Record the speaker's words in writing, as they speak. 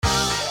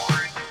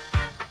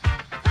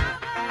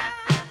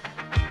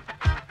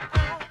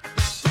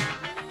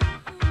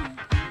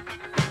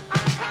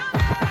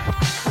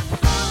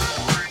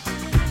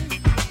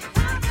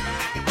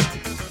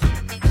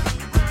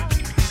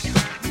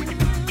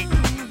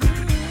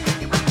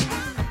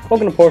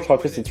Welcome to Porch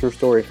Talk. This is a true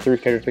story of three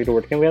characters picked to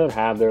work together to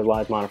have their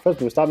lives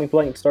modified. We stop being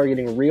polite and start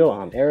getting real.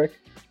 I'm Eric.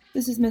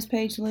 This is Miss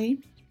Paige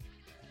Lee.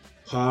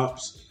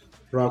 Pops,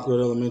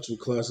 Rockwood Elementary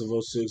class of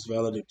 06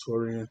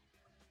 valedictorian.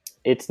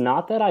 It's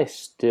not that I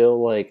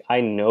still,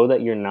 I know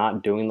that you're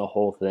not doing the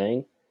whole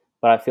thing,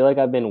 but I feel like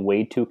I've been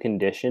way too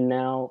conditioned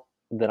now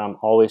that I'm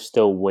always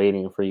still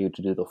waiting for you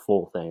to do the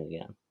full thing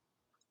again.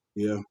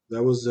 Yeah,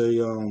 that was a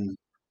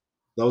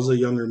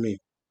younger me.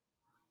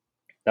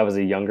 That was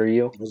a younger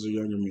you? That was a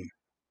younger me.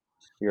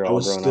 You're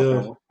all grown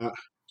up now?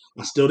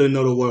 I still didn't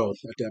know the world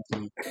at that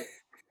point.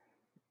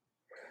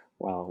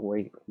 Wow,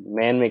 wait.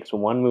 Man makes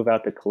one move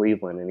out to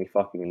Cleveland and he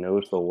fucking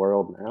knows the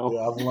world now.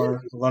 Yeah, I've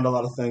learned a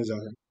lot of things out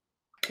here.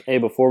 Hey,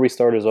 before we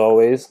start, as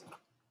always,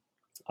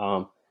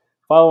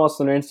 follow us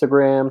on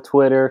Instagram,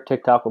 Twitter,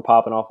 TikTok. We're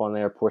popping off on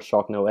there. Porch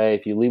Talk No A.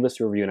 If you leave us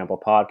a review on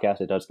Apple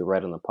Podcasts, it does get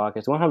read on the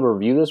podcast. We don't have a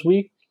review this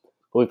week,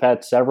 but we've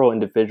had several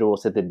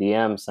individuals hit the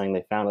DM saying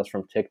they found us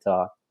from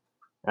TikTok.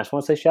 I just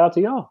want to say shout out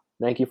to y'all.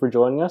 Thank you for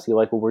joining us. You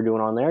like what we're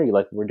doing on there. You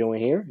like what we're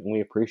doing here, and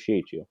we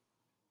appreciate you.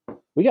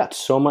 We got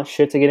so much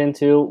shit to get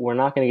into. We're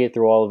not going to get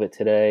through all of it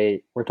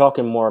today. We're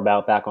talking more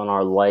about back on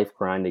our life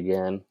grind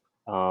again.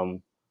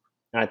 And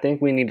I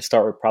think we need to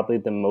start with probably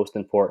the most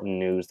important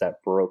news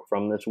that broke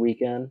from this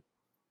weekend,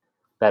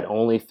 that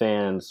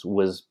OnlyFans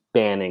was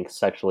banning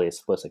sexually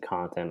explicit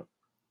content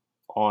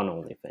on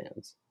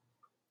OnlyFans.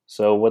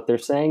 So what they're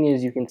saying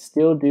is you can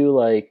still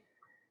do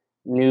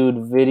nude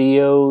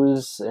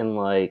videos and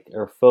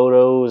or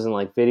photos and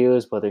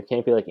videos, but there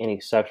can't be any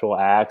sexual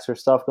acts or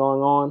stuff going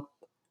on,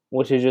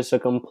 which is just a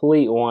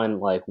complete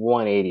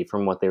 180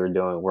 from what they were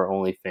doing, where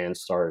OnlyFans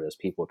started as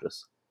people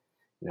just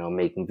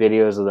making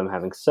videos of them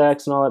having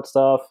sex and all that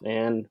stuff.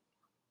 And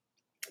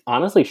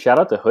honestly, shout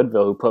out to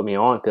Hoodville who put me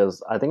on,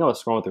 because I think I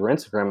was scrolling through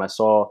Instagram. I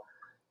saw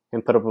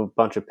him put up a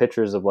bunch of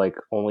pictures of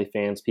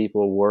OnlyFans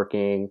people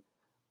working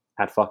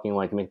at fucking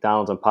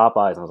McDonald's and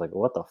Popeyes. And I was like,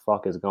 what the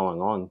fuck is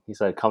going on? He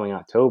said coming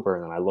October,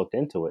 and then I looked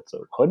into it.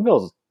 So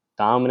Hoodville's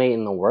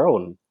dominating the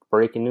world and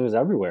breaking news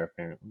everywhere,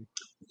 apparently.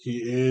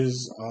 He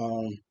is.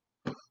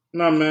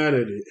 Not mad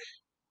at it.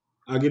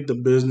 I get the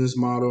business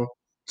model.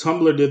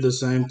 Tumblr did the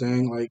same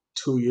thing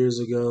 2 years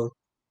ago.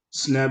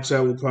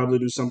 Snapchat will probably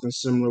do something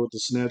similar with the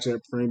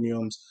Snapchat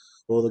premiums,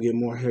 or they'll get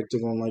more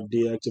hectic on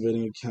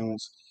deactivating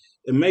accounts.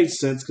 It made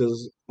sense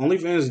because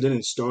OnlyFans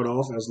didn't start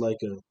off as a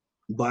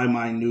buy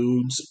my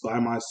nudes, buy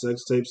my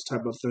sex tapes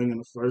type of thing in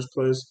the first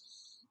place.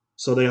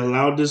 So they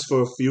allowed this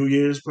for a few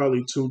years,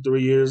 probably 2-3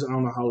 years. I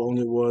don't know how long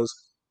it was.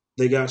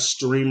 They got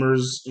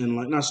streamers and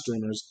not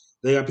streamers.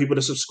 They got people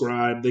to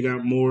subscribe. They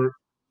got more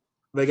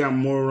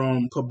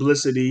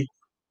publicity,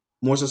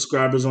 more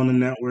subscribers on the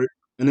network,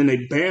 and then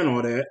they ban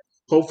all that.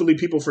 Hopefully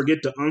people forget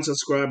to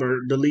unsubscribe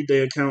or delete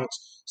their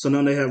accounts, so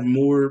now they have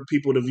more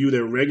people to view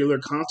their regular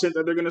content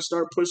that they're going to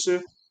start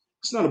pushing.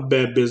 It's not a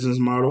bad business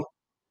model.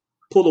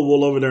 Pull the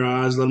wool over their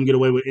eyes, let them get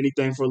away with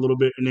anything for a little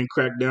bit, and then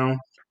crack down.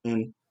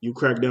 And you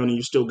crack down and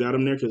you still got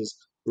them there, because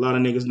a lot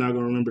of niggas not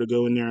going to remember to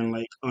go in there and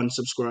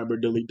unsubscribe or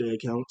delete their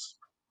accounts.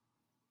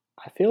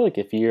 I feel like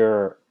if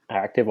you're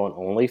active on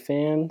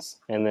OnlyFans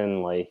and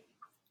then I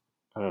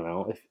don't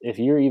know, if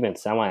you're even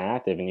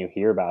semi-active and you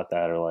hear about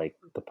that, or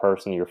the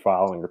person you're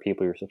following or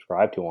people you're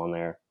subscribed to on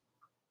there,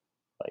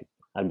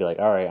 I'd be like,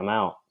 all right, I'm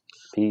out.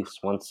 Peace.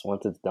 Once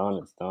it's done,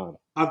 it's done.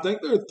 I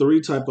think there are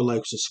three type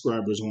of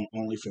subscribers on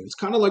OnlyFans.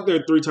 Kind of like there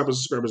are three type of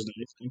subscribers to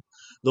anything.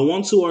 The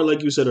ones who are,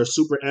 like you said, are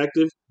super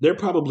active, they're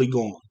probably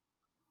gone.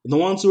 The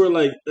ones who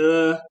are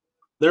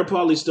they'll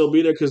probably still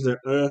be there because they're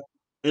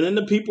and then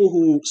the people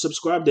who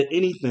subscribe to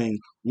anything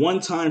one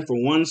time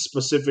for one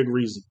specific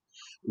reason.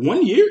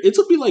 1 year, it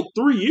took me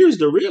 3 years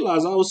to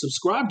realize I was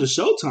subscribed to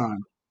Showtime.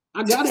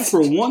 I got it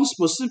for one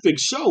specific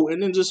show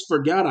and then just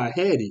forgot I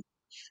had it.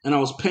 And I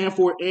was paying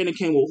for it, and it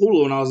came with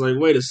Hulu, and I was like,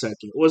 wait a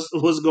second,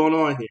 what's going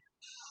on here?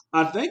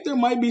 I think there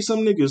might be some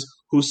niggas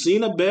who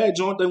seen a bad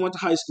joint they went to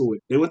high school with,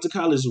 they went to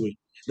college with.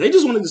 They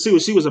just wanted to see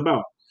what she was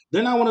about.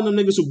 They're not one of them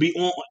niggas who be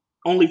on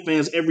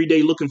OnlyFans every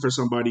day looking for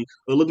somebody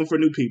or looking for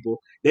new people.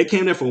 They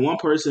came there for one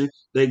person,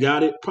 they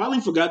got it,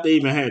 probably forgot they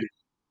even had it.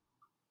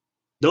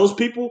 Those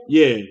people,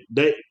 yeah,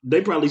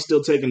 they probably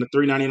still taking the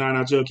 $3.99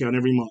 out your account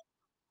every month.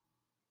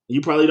 You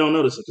probably don't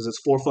notice it because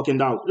it's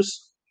 $4.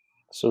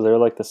 So they're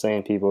the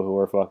same people who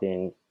are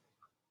fucking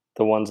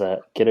the ones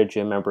that get a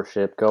gym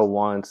membership, go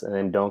once, and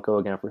then don't go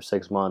again for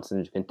 6 months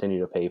and just continue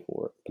to pay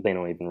for it, but they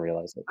don't even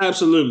realize it.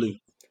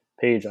 Absolutely.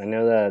 Paige, I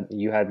know that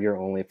you have your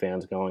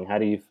OnlyFans going. How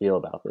do you feel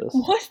about this?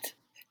 What?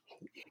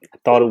 I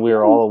thought we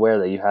were all aware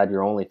that you had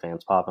your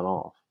OnlyFans popping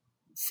off.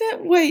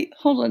 Wait,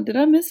 hold on. Did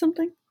I miss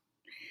something?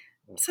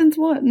 Since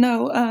what?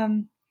 No,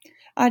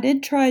 I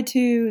did try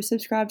to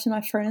subscribe to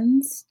my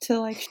friends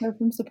to show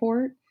them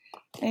support,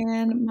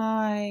 and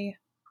my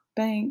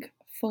bank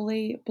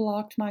fully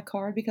blocked my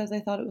card because they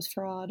thought it was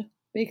fraud,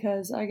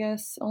 because I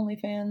guess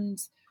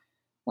OnlyFans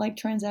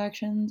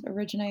transactions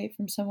originate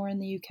from somewhere in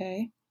the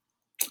UK.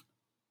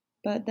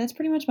 But that's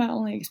pretty much my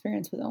only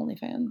experience with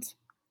OnlyFans.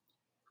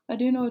 I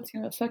do know it's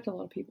going to affect a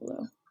lot of people,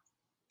 though.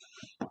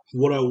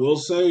 What I will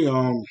say,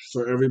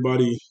 for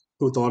everybody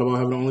who thought about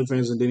having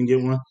OnlyFans and didn't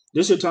get one,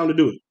 this is your time to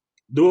do it.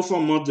 Do it for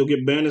a month. You'll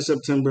get banned in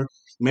September.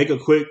 Make a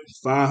quick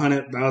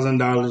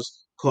 $500,000.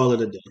 Call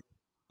it a day.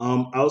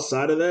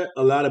 Outside of that,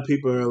 a lot of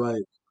people are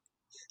like,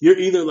 you're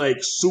either like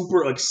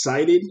super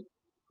excited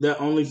that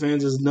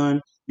OnlyFans is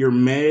done, you're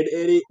mad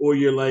at it, or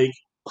you're like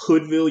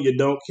Hoodville, you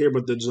don't care,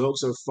 but the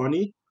jokes are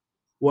funny.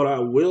 What I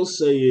will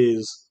say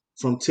is,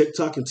 from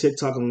TikTok and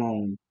TikTok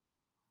alone,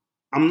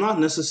 I'm not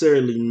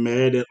necessarily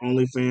mad at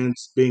OnlyFans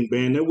being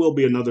banned. There will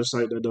be another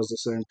site that does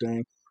the same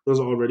thing. There's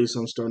already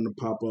some starting to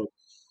pop up.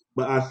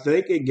 But I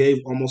think it gave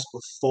almost a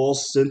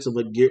false sense of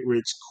a get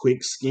rich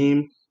quick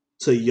scheme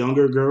to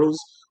younger girls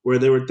where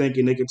they were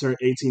thinking they could turn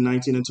 18,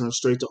 19 and turn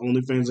straight to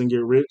OnlyFans and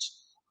get rich.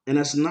 And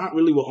that's not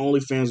really what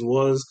OnlyFans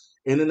was.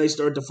 And then they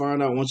start to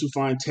find out once you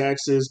find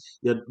taxes,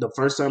 the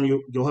first time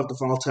you'll have to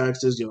file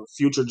taxes, your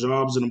future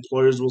jobs and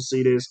employers will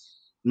see this.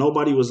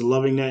 Nobody was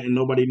loving that and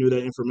nobody knew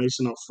that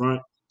information up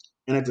front.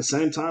 And at the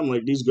same time,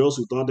 like these girls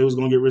who thought they was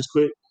gonna get rich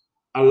quick,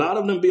 a lot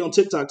of them be on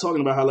TikTok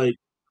talking about how like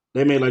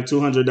they made like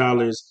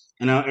 $200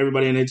 and now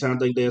everybody in their town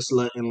think they're a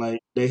slut and like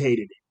they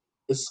hated it.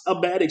 It's a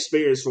bad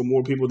experience for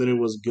more people than it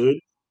was good.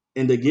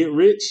 And to get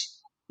rich,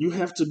 you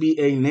have to be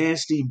a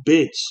nasty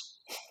bitch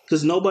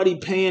because nobody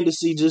paying to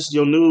see just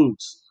your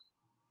nudes.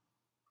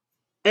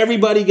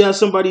 Everybody got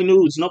somebody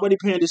nudes. Nobody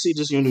paying to see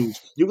just your nudes.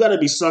 You got to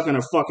be sucking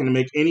or fucking to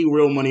make any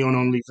real money on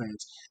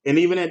OnlyFans. And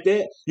even at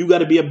that, you got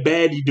to be a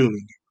baddie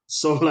doing it.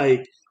 So,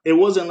 like, it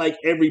wasn't like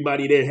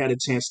everybody there had a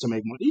chance to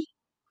make money.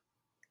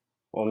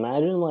 Well,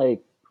 imagine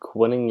like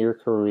quitting your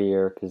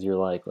career because you're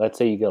like, let's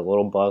say you get a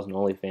little buzz on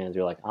OnlyFans,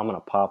 you're like, I'm gonna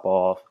pop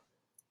off,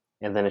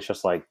 and then it's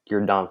just like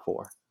you're done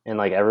for, and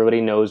like everybody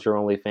knows you're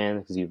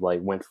OnlyFans because you like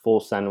went full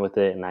send with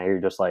it, and now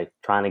you're just like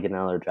trying to get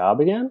another job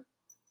again.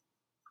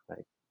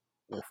 Like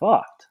you're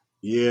fucked.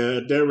 Yeah,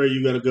 at that rate,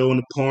 you got to go in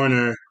the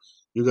corner.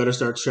 You got to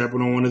start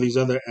trapping on one of these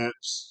other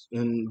apps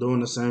and doing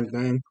the same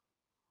thing.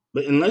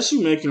 But unless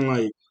you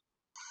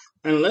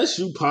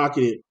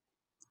pocketed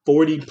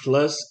 40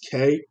 plus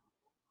K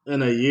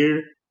in a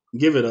year,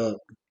 give it up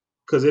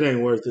because it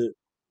ain't worth it.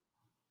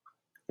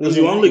 And Because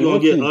even you that, only gonna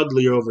get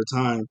uglier over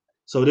time.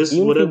 So this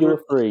even if you do whatever,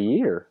 it for a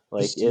year,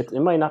 like just, it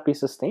might not be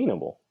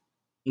sustainable.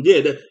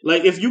 yeah.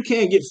 Like if you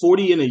can't get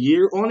 40 in a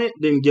year on it,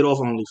 then get off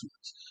OnlyFans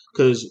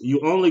because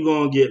you only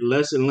gonna get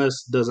less and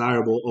less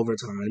desirable over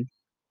time.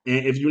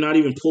 And if you're not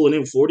even pulling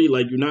in 40,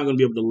 like you're not gonna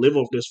be able to live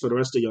off this for the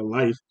rest of your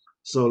life.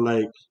 So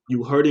like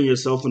you hurting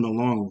yourself in the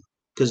long run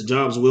because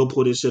jobs will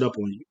put this shit up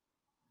on you.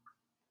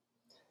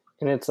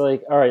 And it's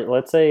like, all right,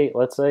 let's say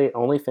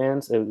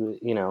OnlyFans,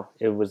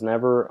 it was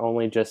never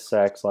only just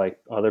sex. Like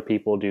other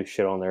people do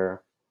shit on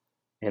there,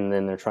 and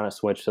then they're trying to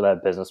switch to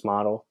that business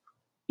model.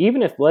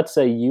 Even if, let's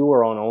say, you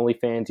were on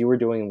OnlyFans, you were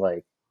doing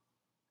like,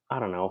 I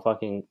don't know,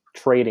 fucking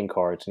trading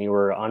cards, and you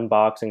were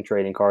unboxing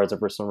trading cards, and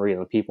for some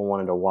reason people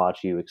wanted to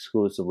watch you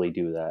exclusively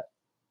do that.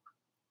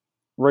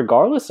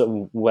 Regardless of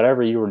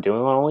whatever you were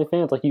doing on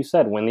OnlyFans, like you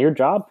said, when your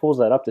job pulls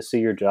that up to see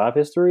your job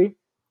history,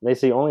 they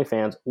see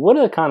OnlyFans. What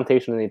are the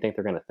connotation do you think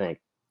they're going to think?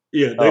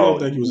 Yeah, they gonna Oh,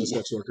 think you was a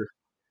sex worker.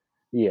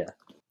 yeah.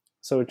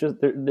 So it just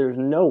there's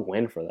no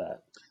win for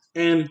that.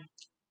 And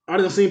I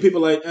done seen people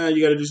like,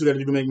 you gotta do what you gotta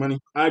do to make money.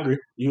 I agree.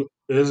 It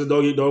is a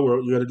dog eat dog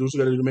world. You gotta do what you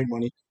gotta do to make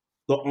money.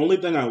 The only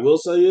thing I will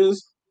say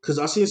is, because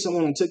I seen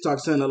someone on TikTok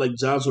saying that like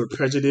jobs were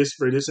prejudiced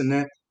for this and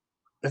that.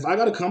 If I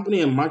got a company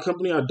and my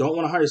company I don't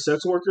want to hire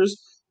sex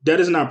workers, that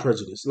is not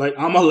prejudice. Like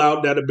I'm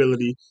allowed that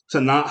ability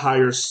to not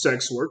hire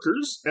sex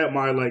workers at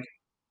my like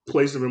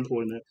place of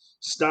employment.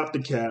 Stop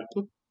the cap.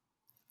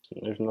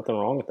 There's nothing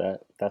wrong with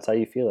that. That's how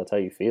you feel. That's how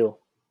you feel.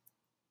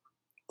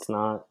 It's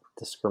not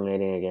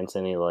discriminating against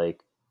any like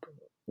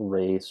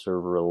race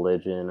or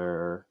religion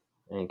or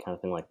any kind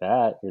of thing like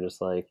that. You're just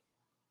like,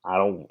 I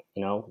don't,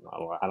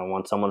 I don't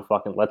want someone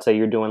fucking. Let's say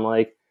you're doing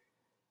like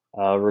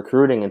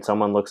recruiting, and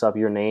someone looks up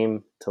your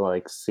name to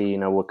like see,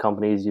 what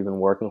companies you've been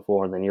working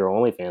for, and then your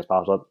OnlyFans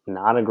pops up.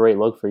 Not a great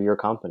look for your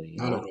company.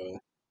 Not at all.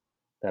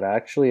 That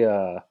actually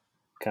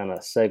kind of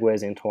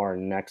segues into our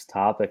next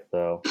topic,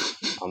 though.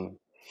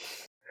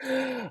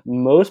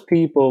 Most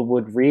people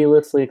would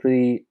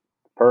realistically,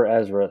 per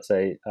Ezra,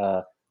 say,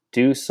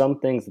 do some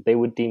things that they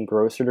would deem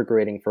gross or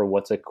degrading for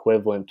what's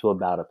equivalent to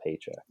about a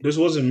paycheck. This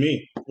wasn't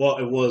me. Well,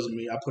 it was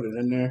me. I put it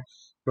in there,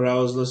 but I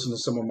was listening to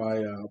some of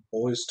my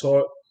boys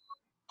talk.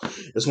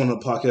 It's one of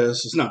the podcasts.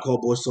 It's not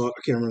called Boys Talk.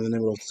 I can't remember the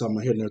name off the top of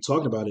my head. And they're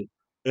talking about it,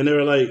 and they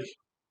were like,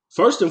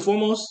 first and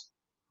foremost,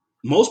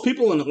 most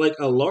people in like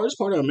a large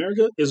part of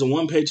America is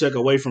one paycheck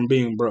away from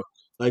being broke,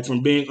 like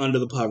from being under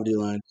the poverty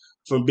line,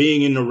 from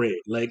being in the red.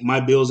 Like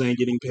my bills ain't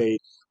getting paid.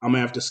 I'm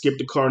gonna have to skip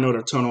the car note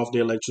or turn off the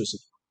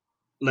electricity.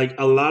 Like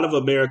a lot of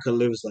America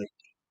lives like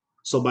that.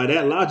 So by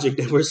that logic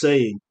that we're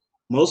saying,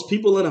 most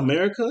people in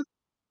America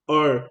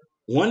are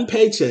one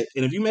paycheck,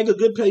 and if you make a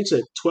good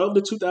paycheck,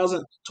 $1,200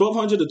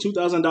 to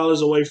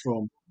 $2,000 away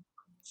from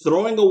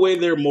throwing away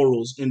their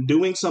morals and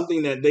doing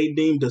something that they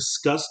deem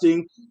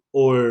disgusting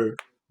or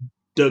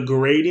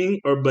degrading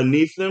or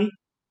beneath them,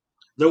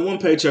 they're one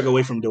paycheck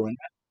away from doing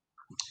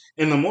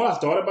that. And the more I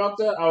thought about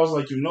that, I was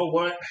like, you know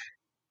what?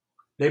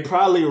 They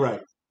probably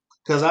right.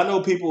 Because I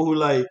know people who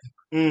like,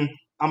 I'm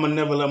gonna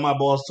never let my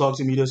boss talk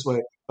to me this way,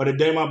 or the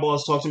day my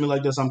boss talks to me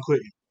like this, I'm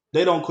quitting.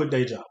 They don't quit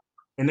their job,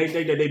 and they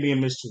think that they being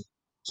mistreated.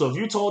 So if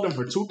you told them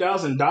for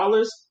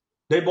 $2,000,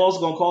 their boss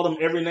gonna call them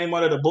every name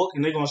out of the book,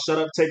 and they're gonna shut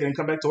up, take it, and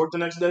come back to work the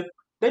next day,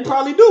 they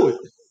probably do it.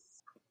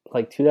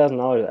 Like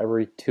 $2,000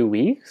 every 2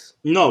 weeks,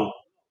 No,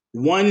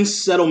 one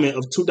settlement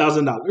of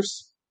 $2,000.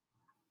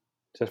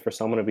 just for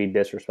someone to be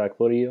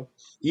disrespectful to you for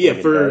Yeah, like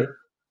a day. for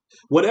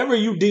whatever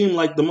you deem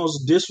like the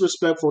most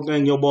disrespectful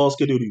thing your boss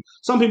could do to you.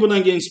 Some people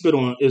think getting spit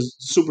on is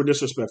super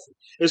disrespectful.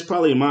 It's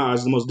probably in my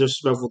eyes the most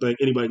disrespectful thing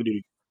anybody could do to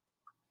you.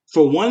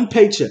 For one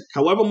paycheck,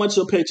 however much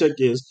your paycheck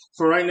is,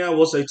 for right now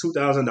we'll say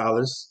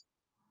 $2,000.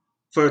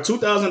 For a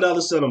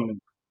 $2,000 settlement,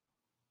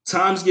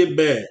 times get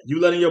bad. You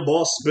letting your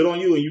boss spit on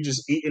you and you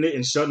just eating it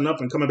and shutting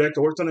up and coming back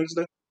to work the next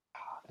day?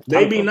 Times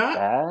Maybe go not,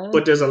 bad.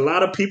 but there's a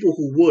lot of people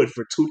who would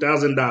for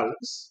 $2,000.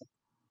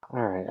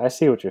 All right, I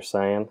see what you're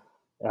saying.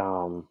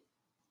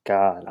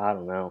 God, I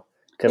don't know,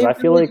 because It I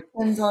feel really like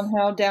depends on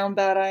how down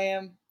bad I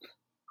am.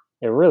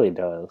 it really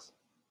does.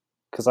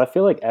 Because I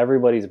feel like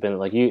everybody's been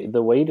like you.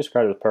 The way you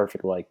described it was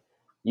perfect. Like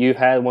you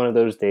had one of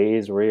those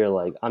days where you're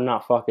like, I'm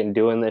not fucking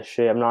doing this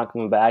shit. I'm not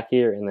coming back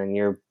here, and then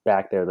you're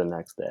back there the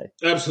next day,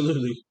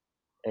 Absolutely.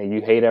 and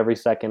you hate every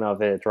second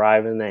of it.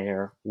 Driving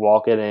there,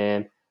 walking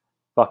in,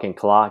 fucking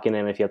clocking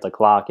in if you have to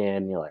clock in.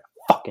 And you're like,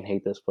 I fucking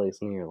hate this place,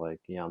 and you're like,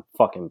 yeah, I'm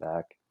fucking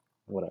back.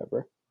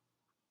 Whatever.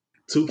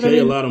 'But I 2K a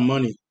mean, lot of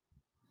money.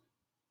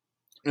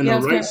 In yeah, the I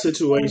was right gonna say,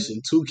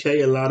 situation,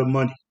 2K a lot of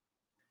money.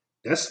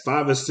 That's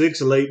 5 or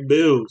 6 late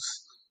bills.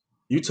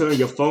 You turn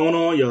your phone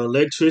on, your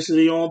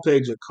electricity on,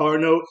 paid your car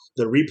note,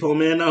 the repo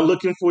man not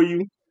looking for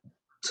you.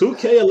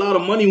 2K a lot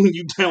of money when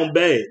you down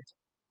bad.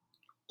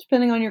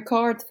 depending on your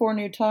car, it's 4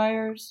 new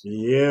tires.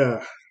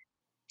 Yeah.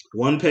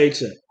 One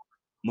paycheck.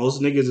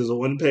 Most niggas is a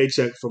one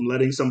paycheck from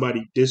letting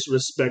somebody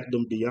disrespect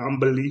them beyond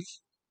belief.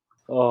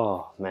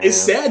 Oh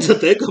It's man, sad to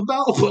think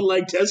about, but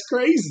like that's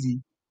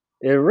crazy.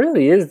 it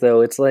really is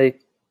though. It's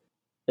like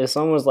if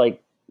someone's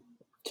like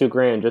 2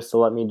 grand just to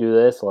let me do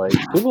this, like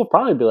people will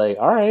probably be like,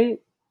 all right,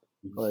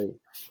 like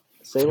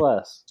say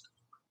less.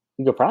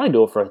 You could probably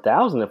do it for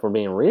 1,000 if we're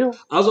being real.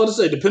 I was about to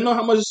say, depending on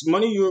how much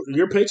money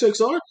your paychecks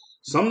are,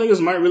 some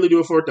niggas might really do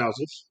it for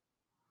 1,000.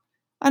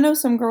 I know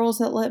some girls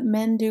that let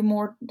men do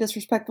more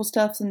disrespectful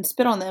stuff and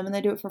spit on them, and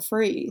they do it for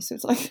free. So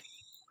it's like,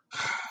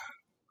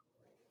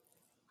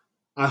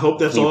 I hope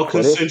that's Can you all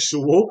quit it?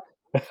 consensual.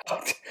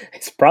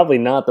 It's probably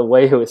not the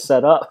way it was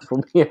set up,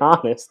 for being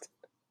honest.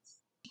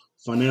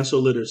 Financial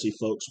literacy,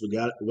 folks. We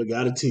got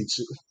to teach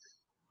it.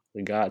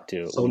 We got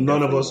to. So We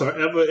none of definitely us are got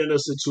to. ever in a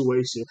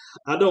situation.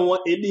 I don't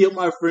want any of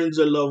my friends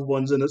or loved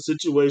ones in a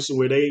situation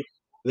where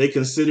they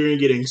considering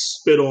getting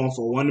spit on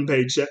for one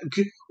paycheck,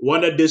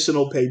 one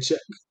additional paycheck.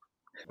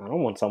 I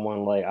don't want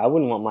someone like, I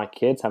wouldn't want my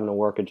kids having to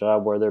work a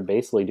job where they're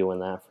basically doing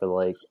that for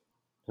like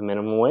a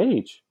minimum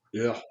wage.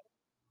 Yeah,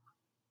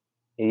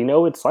 You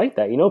know, it's like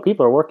that. You know,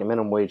 people are working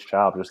minimum wage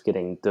jobs just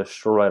getting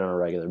destroyed on a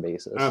regular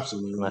basis. And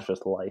absolutely. that's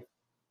just life.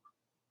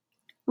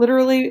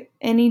 literally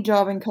any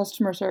job in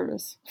customer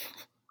service.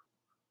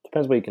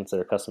 Depends what you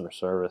consider customer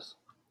service.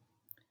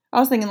 I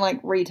was thinking like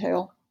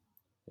retail.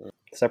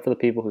 Except for the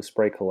people who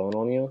spray cologne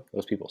on you,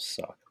 those people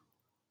suck.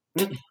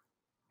 Mm.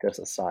 Just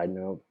a side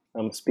note.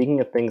 Speaking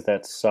of things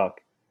that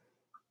suck,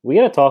 we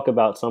got to talk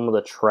about some of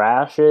the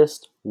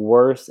trashiest,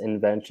 worst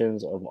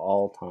inventions of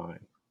all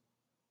time.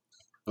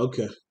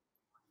 Okay,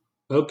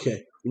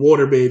 okay.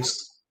 Waterbeds.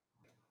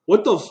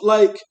 What the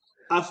like?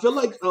 I feel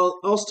like I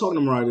was talking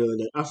to Mariah the other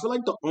day. I feel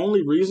like the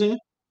only reason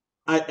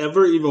I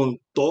ever even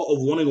thought of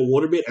wanting a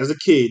waterbed as a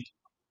kid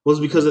was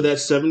because of that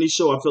 '70s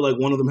show. I feel like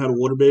one of them had a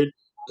waterbed.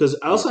 Because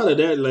Yeah. outside of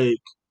that, like,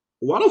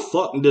 why the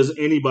fuck does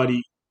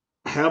anybody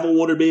have a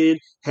waterbed,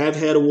 have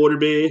had a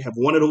waterbed, have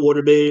wanted a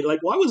waterbed? Like,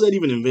 why was that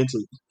even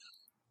invented?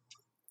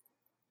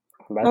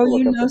 I'm about Oh, to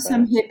look you up the know,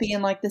 some facts. hippie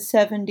in like the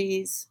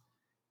 70s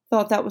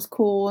thought that was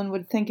cool and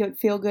would think it would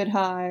feel good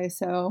high,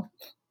 so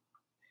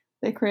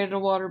they created a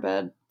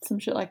waterbed, some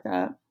shit like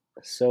that.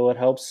 So it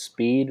helps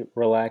speed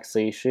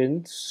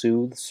relaxation,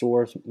 soothe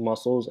sore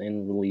muscles,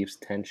 and relieves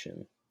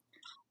tension.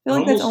 I I feel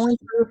like that's almost, only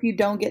true if you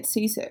don't get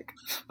seasick.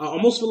 I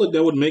almost feel like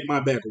that would make my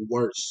back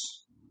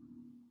worse.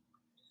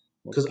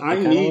 Because I It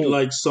kind of need like,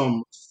 like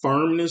some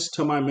firmness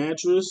to my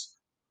mattress.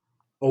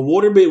 A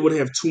waterbed would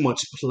have too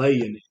much play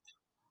in it.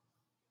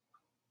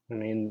 I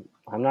mean,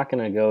 I'm not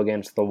going to go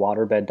against the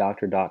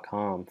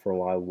waterbeddoctor.com for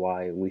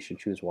why we should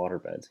choose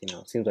waterbeds. You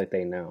know, it seems like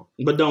they know.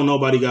 But don't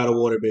nobody got a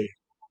waterbed.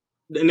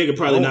 That nigga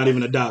probably Don't. not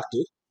even a doctor.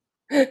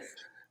 It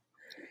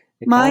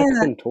My kind of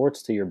uh,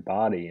 contorts to your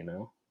body, you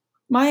know?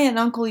 my aunt and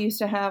uncle used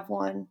to have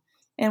one,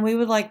 and we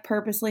would like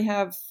purposely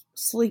have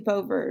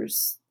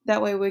sleepovers.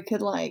 That way we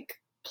could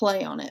like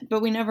play on it,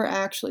 but we never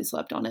actually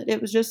slept on it. It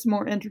was just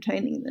more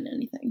entertaining than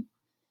anything.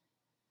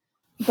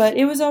 But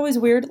it was always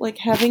weird, like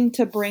having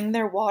to bring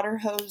their water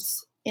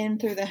hose in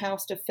through the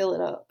house to fill it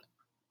up.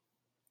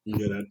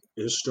 Yeah, that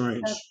is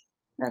strange.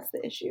 That's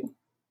the issue.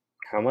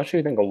 How much do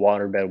you think a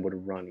waterbed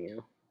would run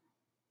you?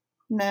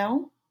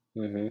 Now,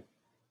 Mm-hmm.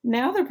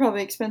 now they're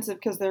probably expensive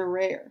because they're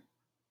rare.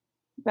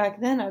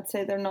 back then I'd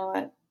say they're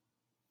not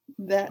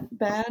that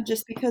bad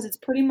just because it's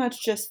pretty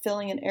much just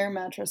filling an air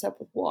mattress up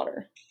with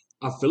water.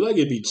 I feel like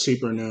it'd be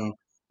cheaper now.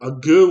 A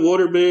good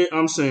waterbed,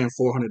 I'm saying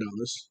 $400.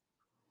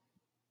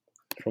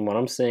 From what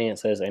I'm seeing, it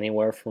says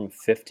anywhere from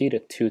 $50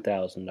 to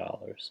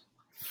 $2,000.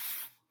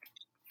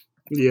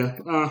 Yeah,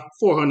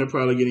 $400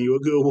 probably getting you a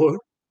good one.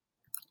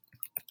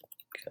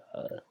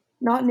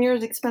 Not near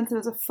as expensive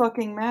as a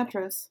fucking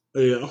mattress.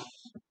 Yeah.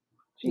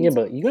 Yeah, Jeez.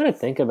 but you got to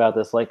think about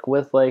this. Like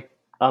with like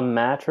a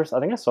mattress, I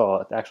think I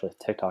saw actually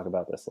a TikTok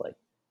about this. Like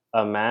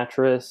a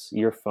mattress,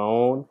 your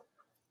phone,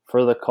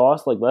 for the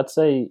cost. Like let's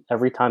say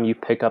every time you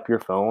pick up your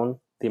phone,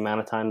 the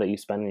amount of time that you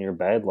spend in your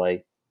bed,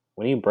 like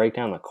when you break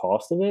down the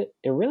cost of it,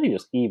 it really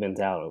just evens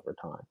out over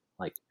time,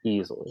 like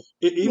easily.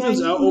 It Yeah,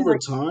 evens out usually over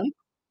like time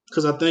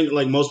because I think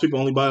like most people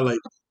only buy like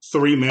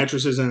 3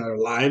 mattresses in their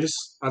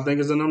lives. I think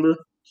is the number.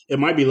 It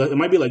might be like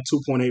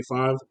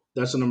 2.85.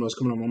 That's the number that's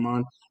coming on my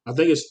mind. I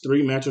think it's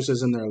 3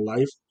 mattresses in their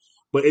life,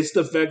 but it's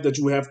the fact that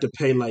you have to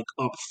pay like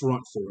up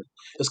front for it.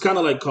 It's kind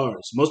of like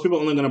cars. Most people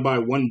are only gonna buy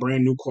one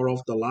brand new car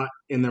off the lot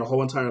in their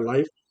whole entire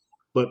life,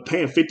 but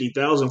paying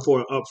 50,000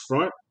 for it up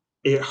front,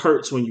 it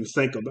hurts when you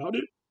think about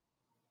it.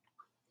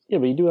 Yeah,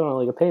 but you do it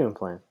on like a payment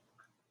plan.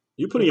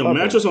 You Your putting your car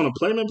mattress payment.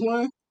 on a payment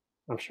plan?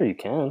 I'm sure you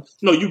can.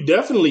 No, you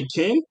definitely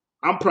can.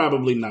 I'm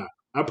probably not.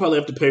 I probably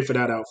have to pay for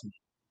that out for me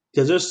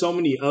because there's so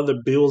many other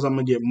bills I'm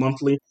gonna get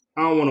monthly.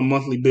 I don't want a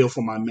monthly bill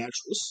for my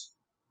mattress.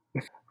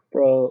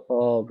 Bro,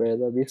 oh man,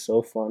 that'd be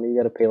so funny. You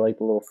got to pay like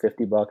the little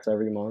 $50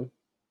 every month,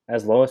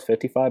 as low as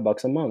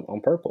 $55 a month on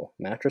Purple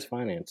mattress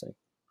financing.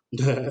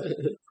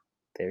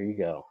 There you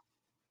go.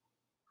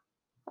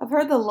 I've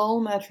heard the Lowell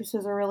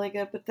mattresses are really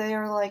good, but they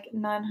are like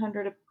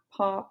 900 a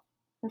pop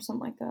or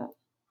something like that.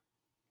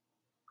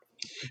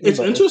 Yeah, It's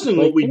but it's interesting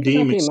what like we think about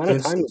deem the amount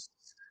of time expensive.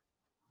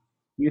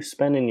 you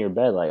spend in your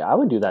bed. Like I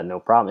would do that no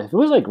problem. If it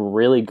was like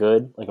really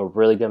good, like a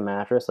really good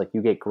mattress, like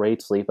you get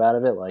great sleep out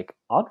of it, like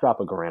I'll drop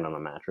 $1,000 on a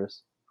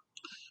mattress.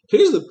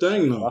 Here's the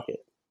thing, though. Fuck it.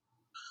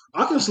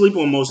 I can sleep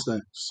on most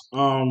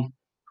things.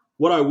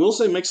 What I will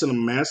say makes it a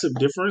massive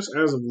difference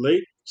as of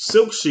late: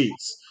 silk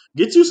sheets.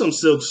 Get you some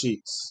silk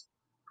sheets.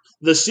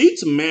 The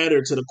sheets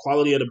matter to the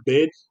quality of the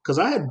bed because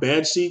I had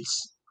bad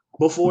sheets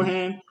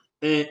beforehand,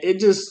 and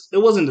it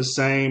wasn't the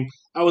same.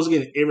 I was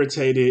getting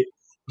irritated.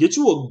 Get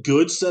you a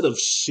good set of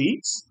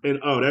sheets, and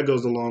oh, that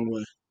goes a long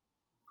way.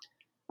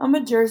 I'm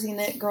a jersey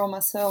knit girl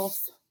myself,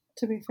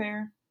 to be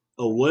fair.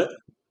 A what?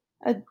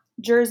 A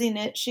jersey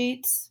knit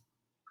sheets.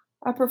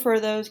 I prefer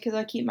those because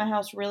I keep my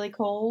house really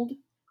cold,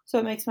 so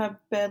it makes my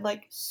bed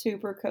like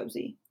super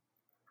cozy.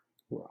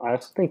 I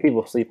also think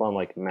people sleep on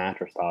like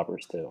mattress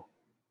toppers too.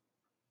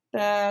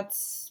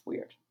 That's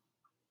weird.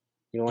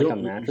 You don't You like a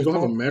don't, you mattress don't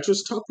have a top?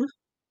 mattress topper?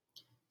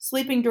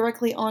 Sleeping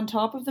directly on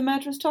top of the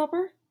mattress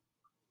topper?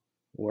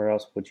 Where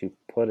else would you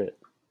put it?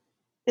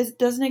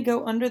 Doesn't it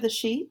go under the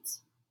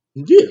sheets?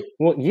 Yeah,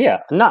 Well, yeah,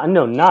 not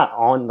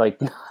on like.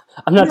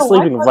 I'm not No, I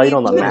sleeping thought right you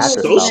on the you're a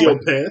mattress literally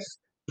meant.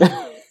 topper.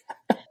 sociopath.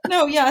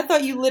 No, yeah, I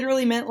thought you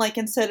literally meant like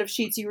instead of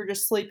sheets, you were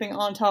just sleeping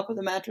on top of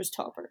the mattress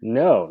topper.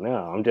 No,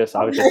 I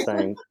was just Okay.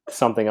 saying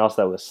something else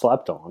that was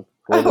slept on,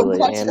 Oh, literally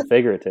gotcha. and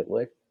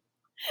figuratively.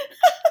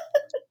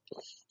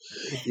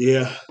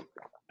 Yeah.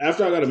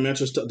 After I got a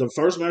the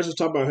first mattress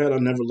top I had, I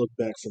never looked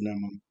back from that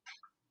moment.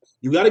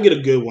 You got to get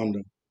a good one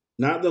though,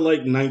 not the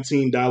like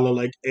 $19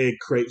 like egg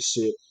crate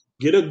shit.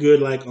 Get a good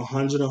like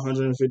 100,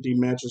 150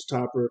 mattress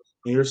topper,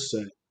 and you're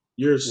set.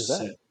 You're Is that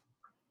set.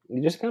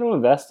 you just gotta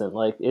invest in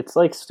like it's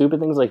like stupid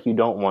things like you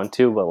don't want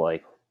to, but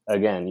like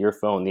again, your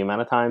phone, the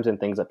amount of times and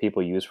things that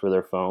people use for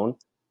their phone,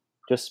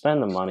 just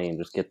spend the money and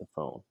just get the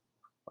phone.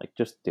 Like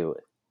just do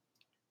it.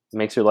 It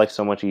makes your life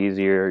so much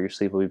easier. Your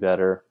sleep will be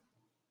better.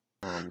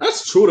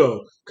 That's true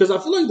though, because I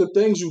feel like the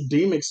things you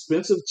deem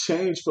expensive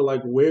change for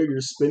like where you're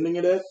spending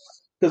it at.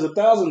 Because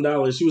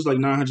 $1,000, she was like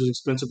 900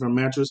 expensive for a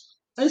mattress.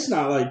 It's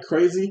not like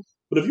crazy,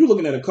 but if you're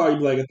looking at a car, you'd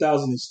be like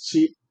 1,000 is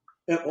cheap.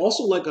 And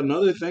also like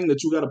another thing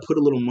that you got to put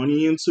a little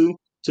money into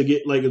to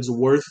get like it's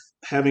worth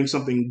having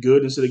something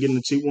good instead of getting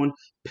a cheap one.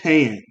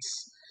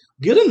 Pans.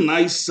 Get a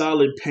nice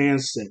solid pan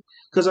set.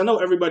 Because I know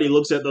everybody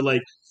looks at the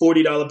like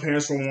 $40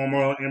 pans from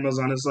Walmart or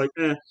Amazon. It's like,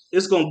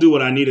 it's gonna do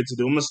what I need it to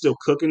do. I'm still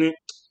cooking it.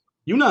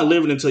 You're not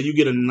living until you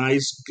get a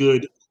nice,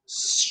 good,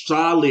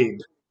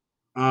 solid,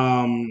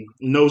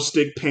 no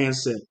stick pan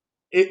set.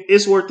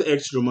 It's worth the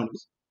extra money.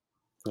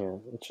 Yeah,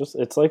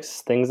 it's like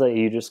things that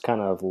you just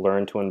kind of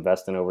learn to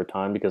invest in over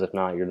time because if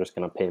not, you're just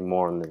gonna pay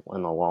more in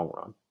the long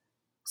run.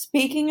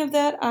 Speaking of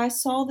that, I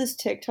saw this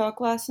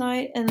TikTok last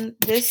night, and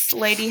this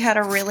lady had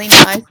a really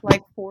nice,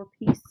 like,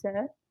 4-piece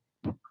set,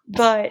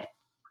 but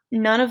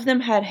none of them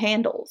had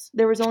handles.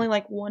 There was only,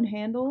 like, one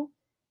handle,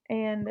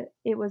 and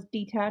it was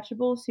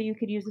detachable, so you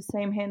could use the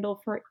same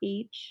handle for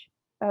each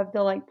of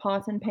the, like,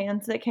 pots and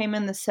pans that came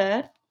in the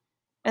set,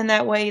 and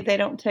that way they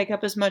don't take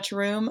up as much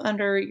room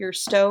under your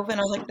stove, and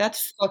I was like,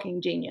 that's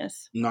fucking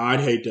genius. No,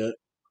 I'd hate that.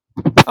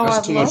 Oh, I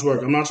That's too much love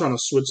work. it. I'm not trying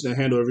to switch the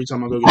handle every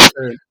time I go get a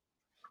pan.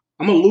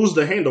 I'm gonna lose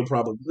the handle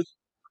probably.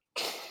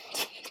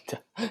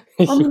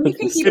 I mean, you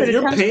can keep it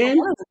attached to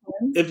one of the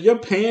pins. If your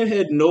pan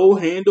had no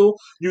handle,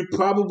 you'd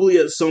probably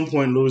at some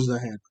point lose the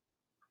handle.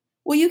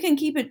 Well, you can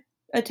keep it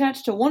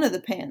attached to one of the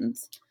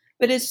pins,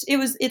 but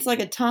it's like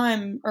a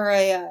time or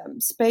a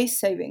space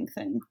saving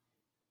thing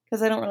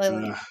because I don't really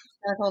like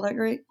stack all that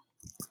great.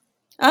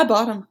 I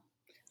bought them.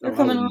 They're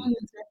coming on.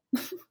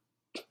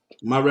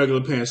 My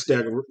regular pants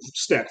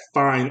stack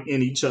fine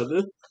in each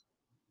other.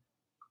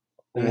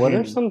 What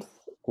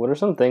are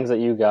some things that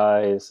you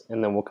guys,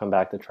 and then we'll come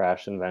back to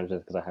trash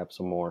inventions because I have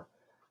some more.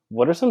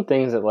 What are some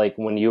things that, like,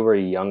 when you were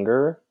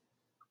younger,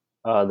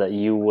 that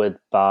you would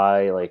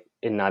buy, like,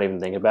 and not even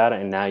think about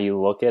it, and now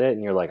you look at it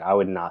and you're like, I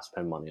would not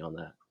spend money on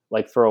that.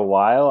 Like, for a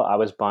while, I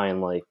was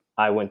buying, like,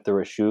 I went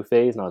through a shoe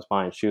phase, and I was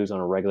buying shoes on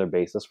a regular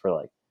basis for,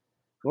 like,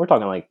 we're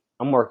talking, like,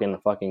 I'm working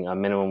a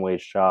minimum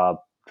wage job,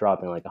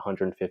 dropping, like,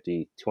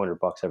 150, 200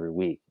 bucks every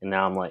week, and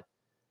now I'm like,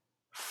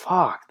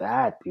 fuck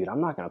that, dude.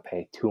 I'm not gonna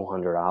pay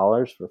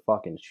 $200 for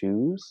fucking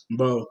shoes.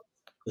 Bro,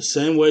 the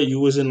same way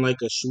you was in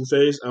like a shoe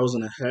phase, I was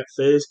in a hat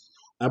phase.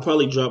 I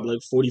probably dropped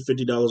like $40,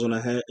 $50 on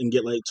a hat and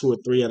get like 2 or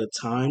 3 at a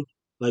time.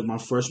 Like my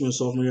freshman,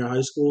 sophomore year of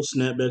high school,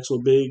 snapbacks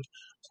were big.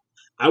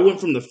 I went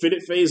from the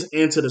fitted phase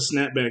into the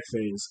snapback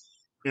phase.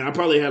 And I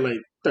probably had like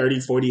 30,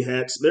 40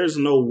 hats. There's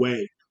no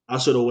way I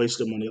should have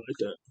wasted money like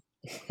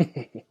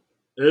that.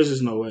 There's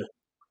just no way.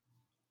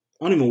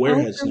 I don't even wear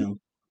hats now.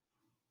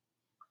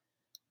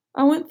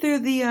 I went through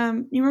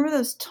the you remember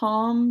those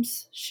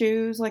Tom's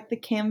shoes, like the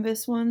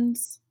canvas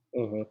ones?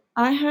 Mm-hmm.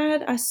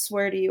 I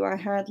swear to you, I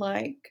had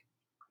like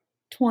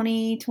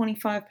 20,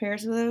 25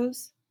 pairs of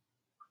those.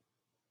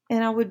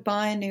 And I would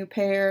buy a new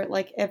pair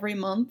like every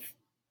month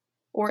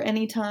or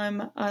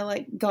anytime I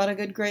like got a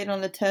good grade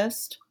on a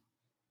test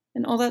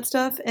and all that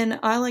stuff. And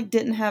I like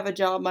didn't have a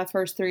job my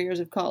first 3 years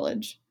of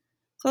college.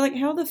 So like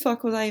how the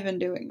fuck was I even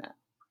doing that?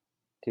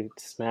 Dude,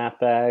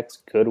 snapbacks,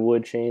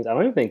 Goodwood chains. I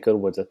don't even think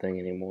Goodwood's a thing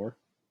anymore.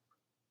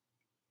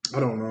 I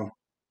don't know.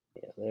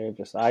 Yeah,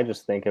 I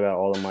just think about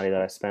all the money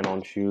that I spent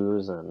on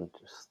shoes and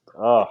just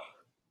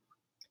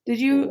Did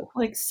you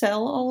like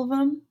sell all of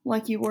them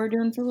like you were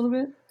doing for a little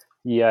bit?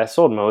 Yeah, I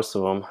sold most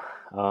of them.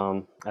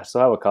 I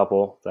still have a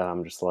couple that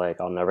I'm just like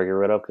I'll never get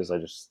rid of because I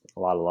just a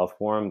lot of love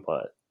for them.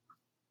 But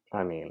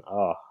I mean,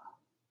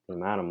 the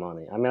amount of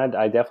money. I mean,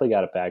 I definitely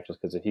got it back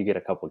just because if you get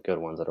a couple of good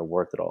ones that are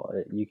worth it all,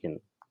 you can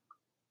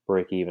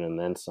break even and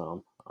then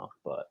some.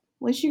 But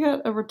at least you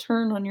got a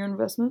return on your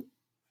investment.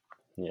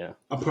 Yeah.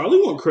 I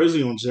probably went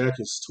crazy on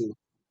jackets too.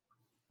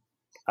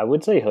 I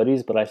would say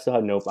hoodies, but I still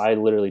have nope. I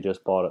literally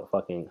just bought a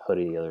fucking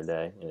hoodie the other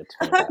day, and it's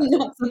fantastic. I'm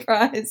not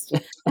surprised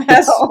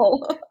at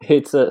all.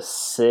 It's a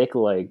sick,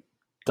 like,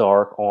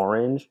 dark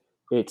orange.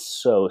 It's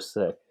so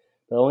sick.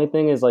 The only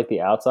thing is, like,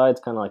 the outside's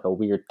kind of like a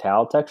weird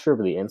towel texture,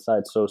 but the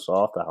inside's so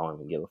soft I don't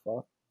even give a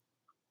fuck.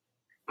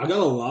 I got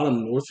a lot of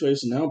North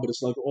Face now, but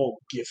it's like all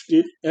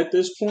gifted at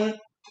this point.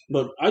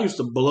 But I used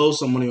to blow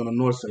some money on a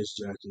North Face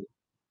jacket.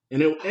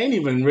 And it ain't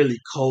even really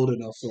cold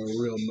enough for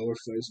a real North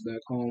Face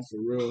back home, for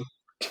real.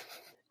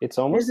 It's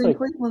almost it's like... in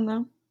Cleveland,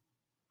 though.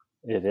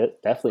 It is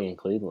definitely in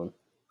Cleveland.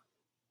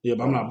 Yeah,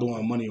 but I'm not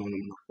blowing money on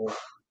them.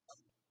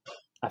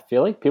 I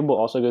feel like people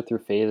also go through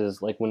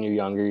phases, like when you're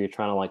younger, you're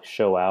trying to like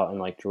show out and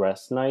like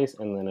dress nice,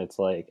 and then it's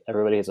like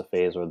everybody has a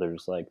phase where they're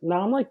just like, no,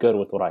 I'm like good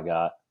with what I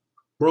got.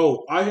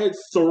 Bro, I had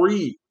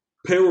 3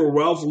 pair of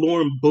Ralph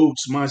Lauren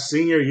boots my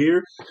senior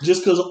year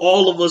just because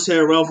all of us had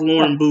Ralph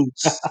Lauren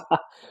boots.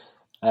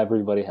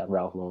 Everybody had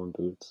Ralph Lauren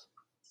boots.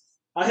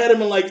 I had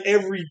them in like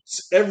every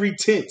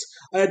tint.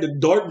 I had the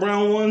dark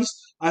brown ones,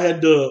 I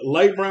had the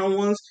light brown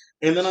ones,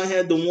 and then I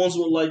had the ones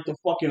with like the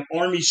fucking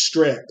army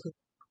strap.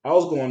 I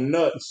was going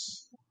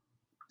nuts.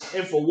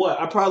 And for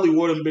what? I probably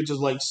wore them bitches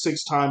like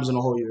 6 times in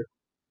a whole year.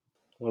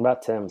 What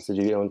about Tim's? Did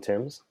you own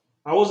Tim's?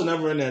 I wasn't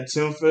ever in that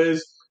Tim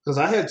phase because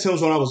I had Tim's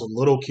when I was a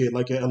little kid,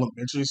 like in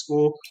elementary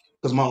school.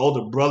 Because my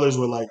older brothers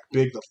were like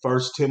big, the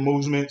first Tim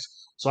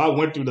movements. So I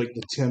went through like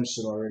the Tim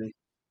shit already.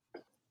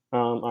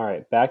 All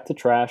right, back to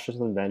trashes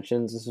and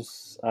inventions. This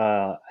is,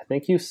 I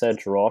think you said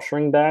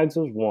drawstring bags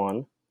was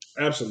one.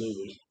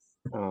 Absolutely.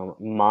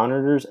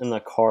 Monitors in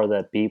the car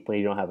that beep when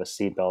you don't have a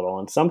seatbelt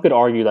on. Some could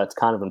argue that's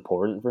kind of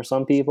important for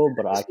some people,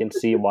 but I can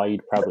see why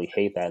you'd probably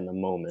hate that in the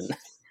moment.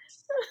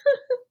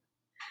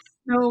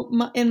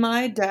 No, in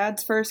my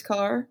dad's first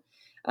car,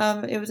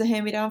 it was a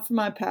hand-me-down from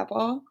my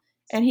papa,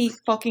 and he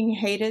fucking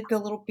hated the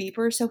little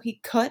beeper, so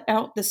he cut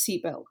out the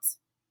seatbelts.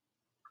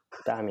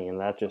 I mean,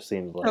 that just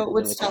seems like so it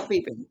would stop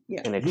beeping.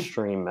 Yeah, an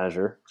extreme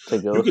measure to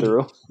go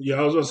through. Yeah,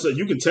 I was going to say,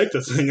 you can take the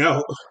thing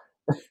out.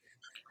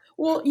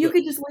 Well, you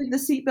could just leave the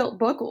seatbelt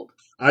buckled.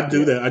 I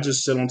do that. I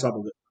just sit on top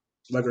of it,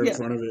 like in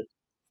front of it.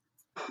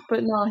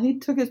 But no, he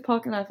took his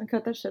pocket knife and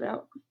cut that shit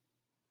out.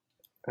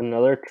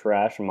 Another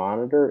trash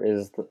monitor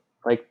is the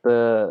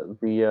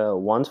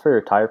ones for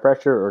your tire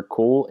pressure are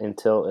cool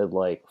until it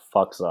like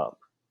fucks up,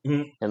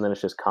 and then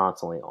it's just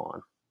constantly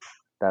on.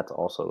 That's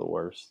also the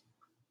worst.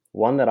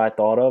 One that I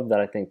thought of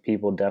that I think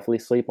people definitely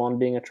sleep on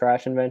being a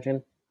trash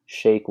invention: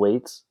 shake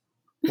weights.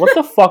 What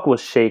the fuck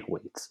was shake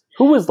weights?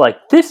 Who was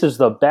like, this is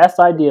the best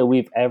idea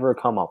we've ever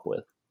come up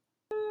with?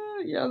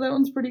 Yeah, that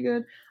one's pretty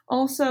good.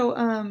 Also,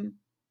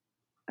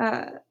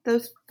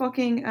 those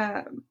fucking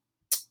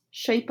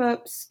shape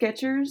up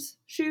Skechers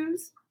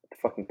shoes. The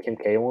fucking Kim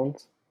K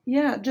ones.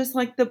 Yeah, just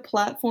like the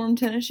platform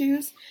tennis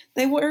shoes.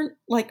 They weren't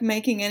like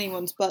making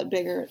anyone's butt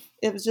bigger.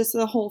 It was just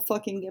a whole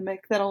fucking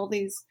gimmick that all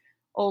these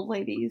old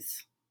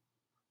ladies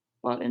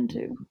bought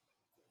into.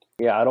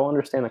 Yeah, I don't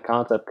understand the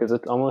concept because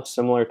it's almost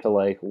similar to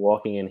like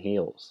walking in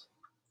heels.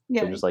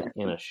 Yeah, So just like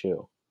in a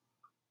shoe.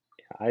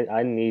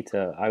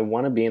 I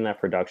want to be in that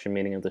production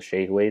meeting of the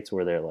shake weights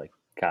where they're like,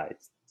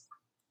 guys,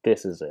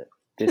 this is it.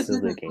 This is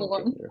the game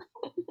changer.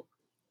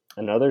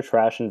 Another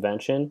trash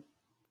invention,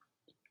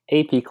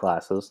 AP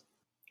classes.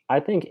 I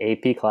think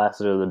AP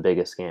classes are the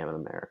biggest scam in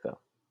America.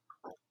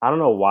 I don't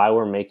know why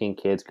we're making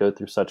kids go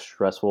through such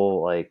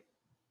stressful like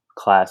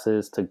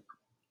classes to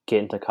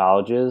get into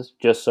colleges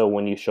just so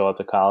when you show up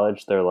to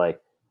college they're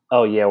like,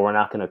 oh yeah, we're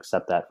not going to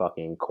accept that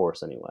fucking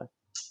course anyway.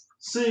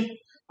 See,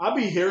 I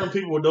be hearing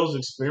people with those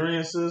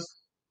experiences.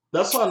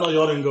 That's why I know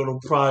y'all didn't go to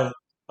private.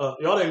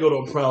 Y'all didn't go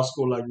to a proud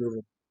school like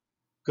River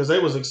because they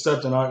was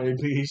accepting our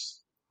APs.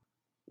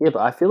 Yeah,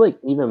 but I feel like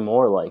even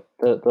more like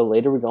the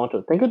later we go into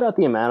it, think about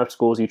the amount of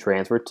schools you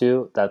transfer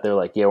to that they're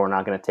like, yeah, we're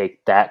not going to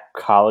take that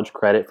college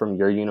credit from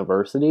your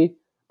university,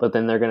 but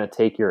then they're going to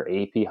take your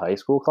AP high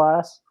school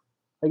class.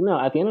 Like, no,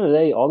 at the end of the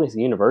day, all these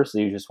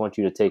universities just want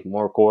you to take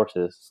more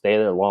courses, stay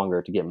there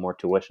longer to get more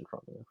tuition from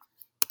you.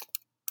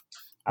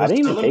 I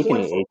didn't even take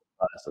any AP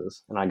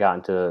classes, and I got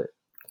into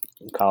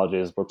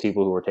colleges where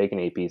people who were taking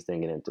APs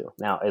didn't get into.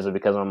 Now, is it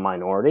because I'm a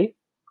minority?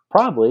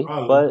 Probably.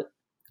 But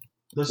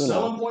the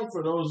selling point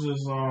for those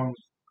is,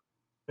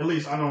 at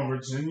least I know in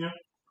Virginia,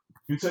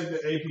 you take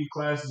the AP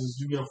classes,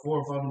 you get a 4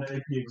 or 5 on the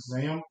AP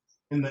exam,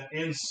 and the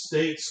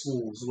in-state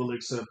schools will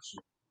accept you.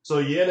 So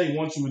yeah, they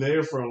want you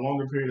there for a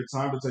longer period of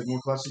time to take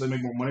more classes, they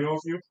make more money off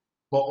you.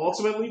 But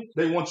ultimately,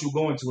 they want you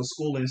going to a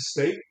school in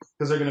state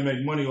because they're going to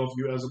make money off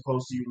you as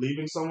opposed to you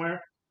leaving somewhere.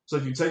 So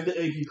if you take the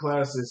AP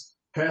classes,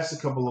 pass a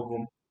couple of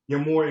them,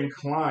 you're more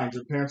inclined,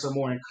 your parents are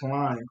more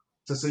inclined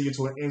to send you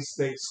to an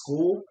in-state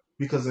school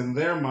because in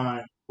their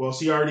mind, well,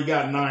 she already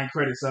got 9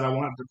 credits that I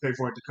won't have to pay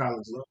for at the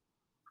college level.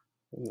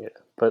 Yeah,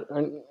 but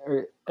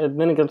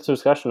then it gets to a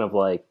discussion of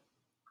like,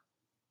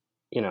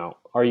 you know,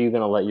 are you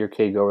going to let your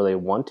kid go where they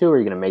want to, or are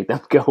you going to make them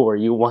go where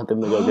you want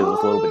them to go because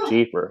it's a little bit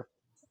cheaper?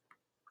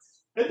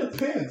 It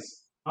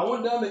depends. I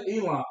went down to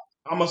Elon.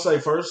 I'm going to say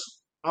first,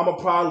 I'm going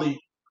to probably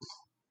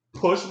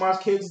push my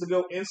kids to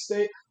go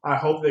in-state. I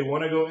hope they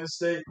want to go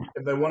in-state.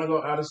 If they want to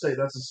go out-of-state,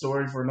 that's a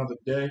story for another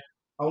day.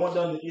 I went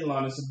down to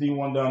Elon. It's a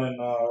D1 down in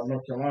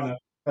North Carolina.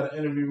 Had an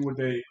interview with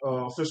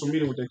official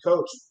meeting with their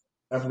coach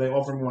after they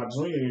offered me my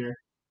junior year.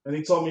 And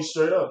he told me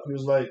straight up, he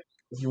was like,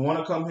 if you want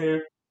to come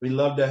here, we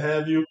love to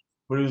have you.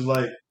 But he was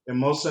like, in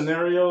most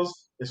scenarios,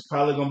 it's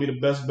probably going to be the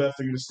best bet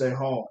for you to stay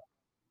home.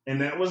 And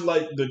that was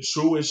like the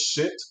truest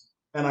shit.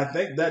 And I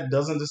think that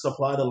doesn't just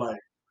apply to like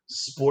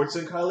sports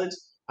in college.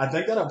 I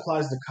think that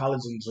applies to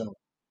college in general.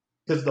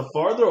 Because the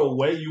farther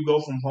away you go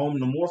from home,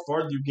 the more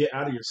farther you get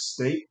out of your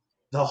state,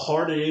 the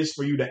harder it is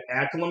for you to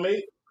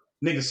acclimate.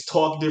 Niggas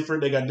talk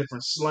different. They got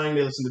different slang.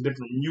 They listen to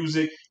different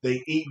music.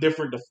 They eat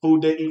different. The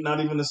food they eat not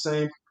even the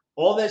same.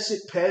 All that shit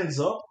pans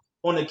up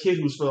on a kid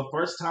who's for the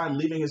first time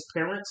leaving his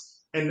parents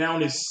and now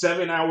is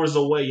 7 hours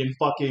away in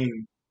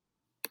fucking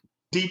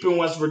deep in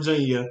West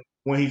Virginia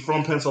when he's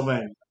from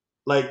Pennsylvania.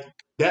 Like,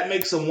 that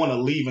makes him want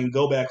to leave and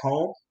go back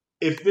home.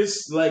 If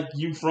it's like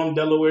you from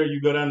Delaware,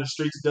 you go down the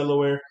streets of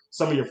Delaware,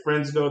 some of your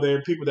friends go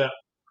there, people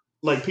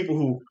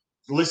who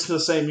listen to the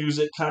same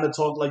music, kind of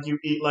talk like you,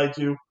 eat like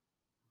you,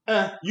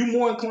 you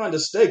more inclined to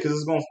stay because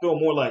it's going to feel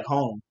more like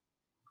home.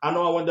 I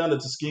know I went down to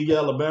Tuskegee,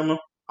 Alabama.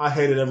 I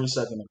hated every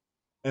second of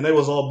it. And they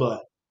was all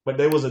black. But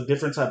they was a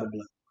different type of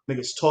black.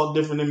 Niggas talk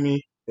different than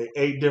me. They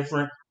ate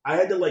different. I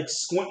had to like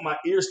squint my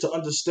ears to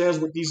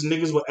understand what these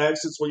niggas with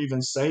accents were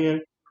even saying.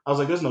 I was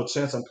like, there's no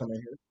chance I'm coming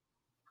here.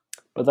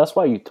 But that's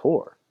why you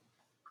tour.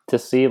 To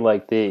see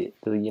like the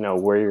you know,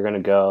 where you're going to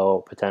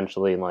go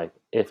potentially and like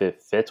if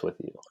it fits with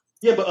you.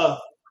 Yeah, but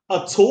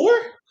a tour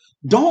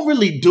don't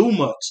really do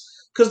much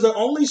because they're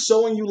only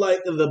showing you like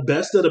the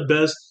best of the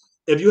best.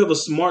 If you have a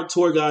smart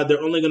tour guide,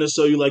 they're only going to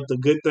show you like the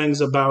good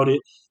things about it.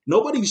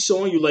 Nobody's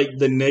showing you like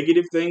the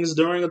negative things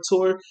during a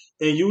tour.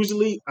 And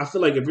usually, I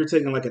feel like if you're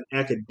taking like an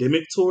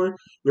academic tour,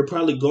 you're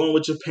probably going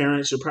with your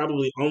parents. You're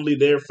probably only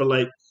there for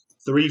like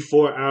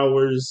 3-4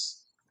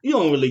 hours. You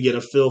don't really get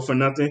a feel for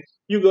nothing.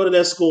 You go to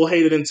that school,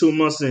 hate it in 2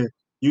 months, and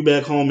you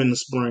back home in the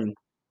spring.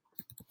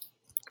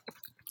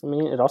 I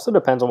mean, it also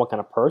depends on what kind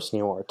of person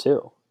you are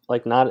too.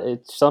 Like,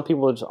 some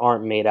people just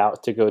aren't made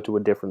out to go to a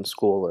different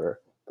school,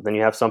 but then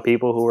you have some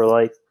people who are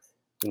like,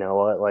 you know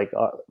what, like,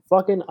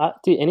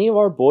 do any of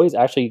our boys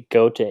actually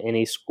go to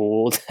any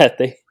school that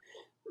they?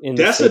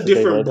 That's a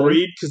different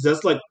breed because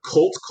that's like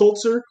cult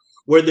culture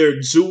where their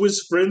Jewish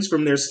friends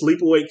from their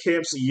sleepaway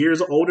camps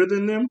years older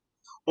than them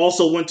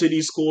also went to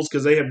these schools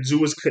because they have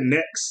Jewish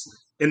connects.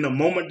 And the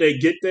moment they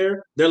get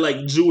there, they're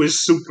like Jewish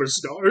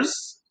superstars.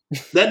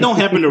 That don't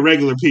happen to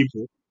regular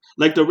people.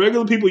 Like the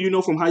regular people you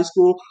know from high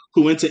school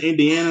who went to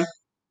Indiana,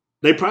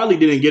 They probably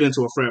didn't get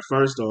into a frat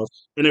first off,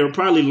 and they were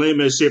probably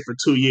lame as shit for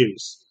 2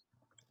 years.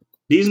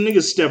 These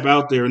niggas step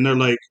out there and they're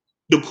like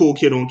the cool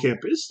kid on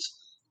campus.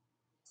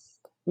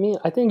 I mean,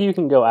 I think you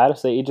can go out of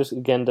state. It just,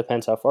 again,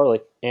 depends how far.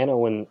 Like, Anna,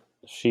 when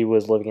she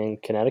was living in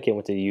Connecticut,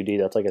 went to UD.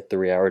 That's like a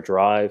 3-hour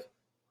drive.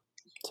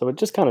 So it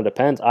just kind of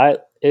depends.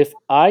 If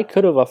I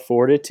could have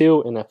afforded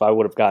to, and if I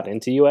would have gotten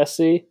into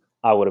USC,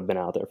 I would have been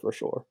out there for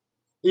sure.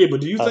 Yeah,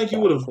 but do you think you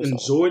would have 1,000%.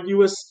 enjoyed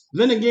US?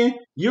 Then again,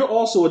 you're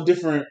also a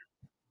different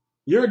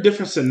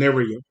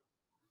scenario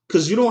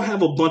because you don't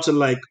have a bunch of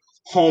like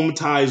home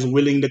ties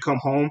willing to come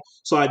home.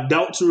 So I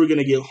doubt you were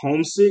gonna get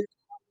homesick,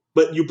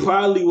 but you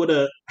probably would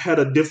have had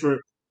a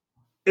different.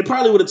 It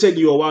probably would have taken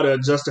you a while to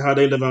adjust to how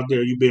they live out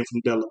there. You being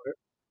from Delaware,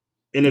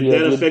 and if Yeah,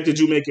 that affected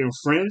you making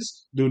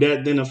friends, do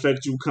that then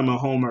affect you coming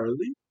home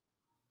early?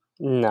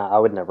 nah, I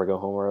would never go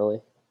home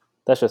early.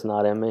 That's just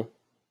not in me.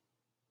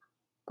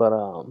 But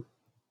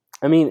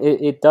I mean,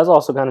 it does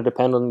also kind of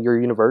depend on your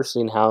university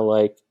and how,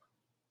 like,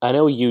 I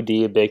know UD,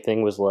 a big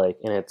thing was like,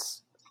 and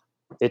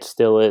it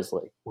still is,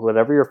 like,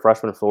 whatever your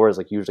freshman floor is,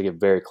 like, you usually get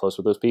very close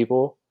with those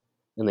people,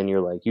 and then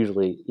you're like,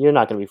 usually you're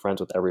not going to be friends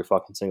with every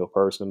fucking single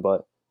person,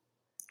 but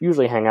you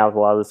usually hang out with a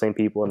lot of the same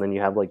people, and then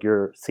you have like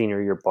your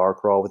senior year bar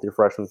crawl with your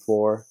freshman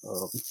floor.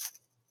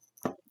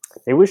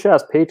 Maybe we should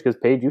ask Paige, because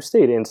Paige, you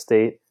stayed in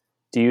state.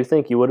 Do you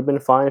think you would have been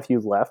fine if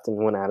you left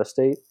and went out of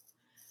state?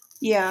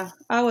 Yeah,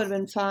 I would have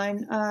been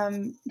fine.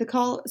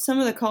 Some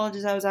of the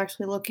colleges I was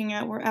actually looking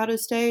at were out of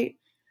state.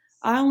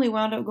 I only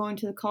wound up going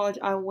to the college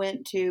I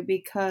went to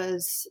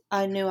because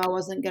I knew I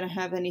wasn't going to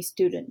have any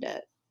student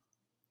debt.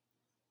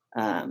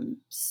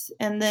 And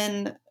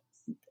then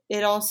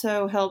it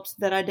also helped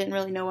that I didn't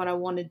really know what I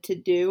wanted to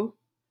do.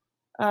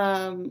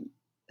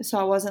 So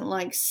I wasn't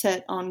like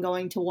set on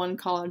going to one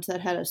college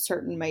that had a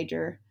certain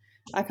major.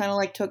 I kind of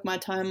like took my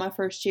time my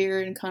first year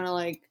and kind of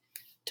like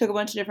took a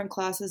bunch of different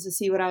classes to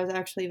see what I was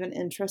actually even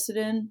interested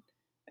in,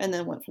 and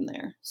then went from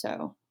there.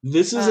 So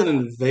This is an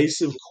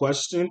invasive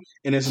question,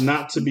 and it's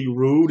not to be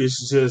rude.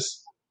 It's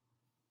just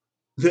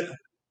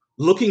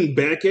looking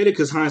back at it,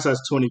 because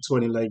hindsight's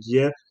 2020. Like,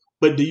 yeah,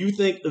 but do you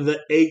think the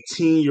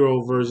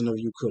 18-year-old version of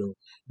you could have,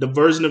 the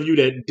version of you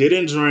that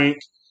didn't drink,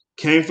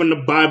 came from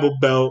the Bible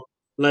Belt,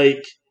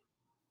 like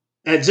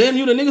at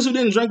JMU, the niggas who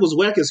didn't drink was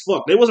whack as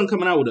fuck. They wasn't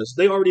coming out with us.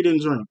 They already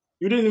didn't drink.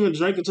 You didn't even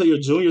drink until your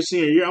junior,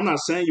 senior year. I'm not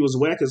saying you was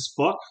whack as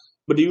fuck,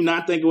 but do you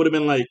not think it would have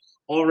been like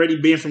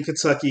already being from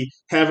Kentucky,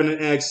 having an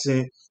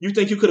accent? You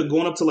think you could have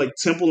gone up to like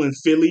Temple and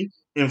Philly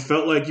and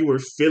felt like you were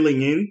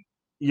filling in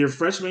your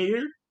freshman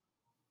year?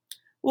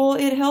 well,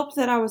 it helped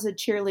that I was a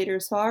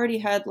cheerleader, so I already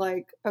had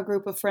like a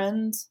group of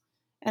friends,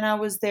 and I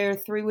was there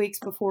 3 weeks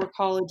before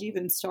college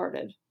even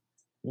started.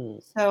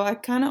 Mm. So I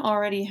kind of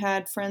already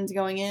had friends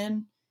going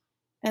in.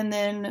 And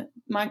then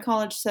my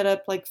college set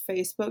up like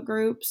Facebook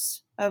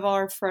groups of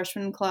our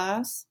freshman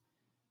class.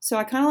 So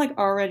I kind of like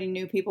already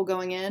knew people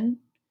going in.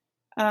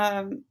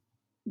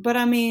 But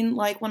I mean,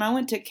 like when I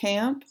went to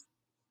camp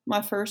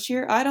my first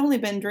year, I'd only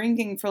been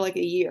drinking for like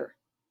a year.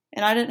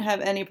 And I didn't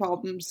have any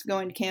problems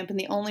going to camp. And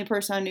the only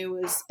person I knew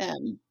was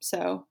M.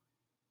 So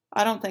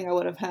I don't think I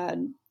would have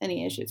had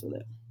any issues with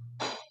it.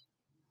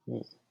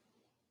 Mm.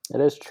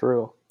 It is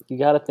true. You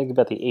got to think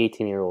about the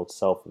 18-year-old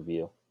self of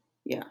you.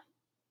 Yeah.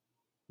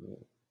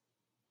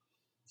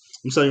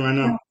 I'm telling you right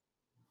now,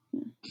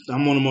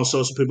 I'm one of the most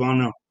social people I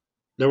know.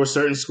 There were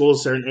certain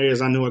schools, certain areas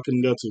I knew I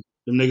couldn't go to.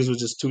 Them niggas was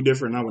just too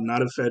different. I would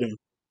not have fed in.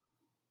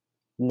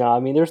 No,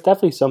 I mean, there's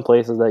definitely some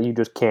places that you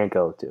just can't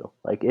go to.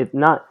 Like, it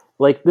not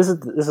like this is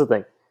the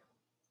thing.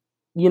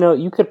 You know,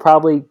 you could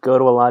probably go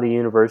to a lot of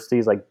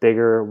universities, like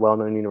bigger,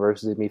 well-known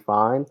universities, and be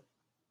fine.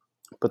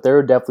 But there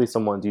are definitely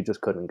some ones you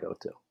just couldn't go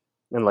to,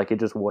 and like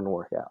it just wouldn't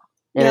work out.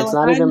 And Yeah, it's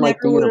like not I even like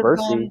never the would have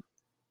university; gone.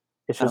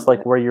 it's Oh, just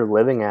like where you're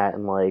living at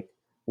and like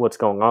what's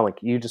going on. Like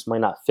you just might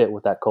not fit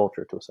with that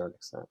culture to a certain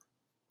extent.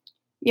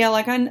 yeah,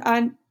 like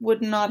I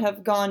would not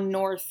have gone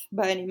north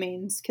by any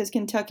means because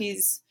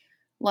Kentucky's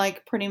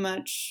like pretty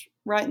much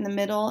right in the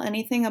middle.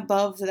 Anything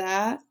above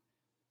that,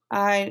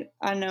 I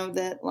know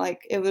that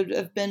like it would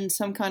have been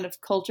some kind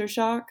of culture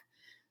shock.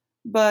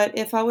 But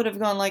if I would have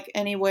gone like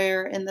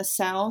anywhere in the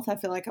south, I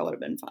feel like I would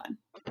have been fine.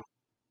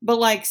 But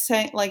like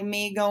say like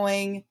me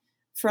going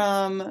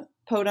from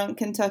Podunk,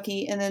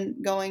 Kentucky, and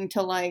then going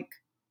to like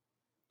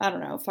I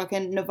don't know,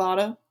 fucking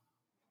Nevada,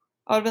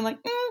 I would have been like,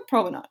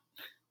 probably not.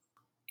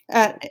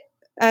 At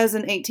as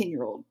an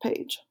 18-year-old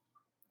Paige.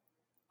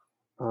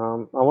 I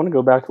want to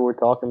go back to what we were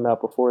talking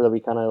about before that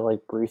we kind of like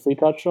briefly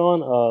touched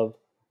on. Of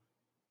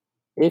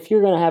if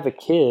you're gonna have a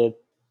kid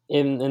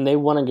and they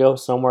want to go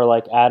somewhere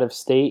like out of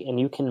state and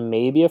you can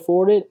maybe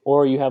afford it,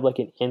 or you have like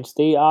an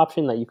in-state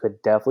option that you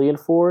could definitely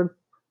afford,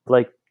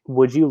 like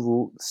would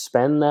you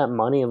spend that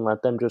money and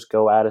let them just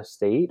go out of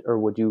state, or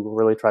would you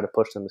really try to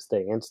push them to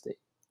stay in state?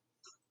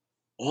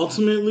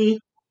 Ultimately,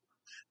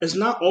 it's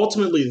not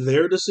ultimately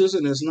their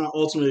decision. It's not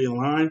ultimately in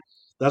line.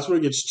 That's where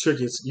it gets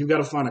tricky. You got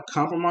to find a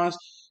compromise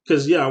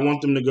because, yeah, I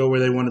want them to go where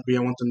they want to be. I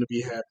want them to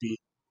be happy.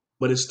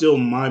 But it's still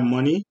my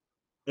money.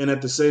 And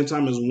at the same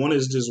time, as one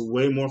is just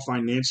way more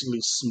financially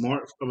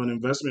smart of an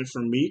investment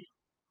for me,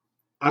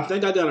 I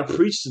think I gotta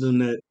preach to them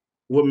that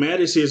what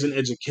matters here is an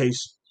education.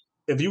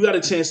 If you got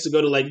a chance to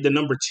go to like the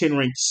number 10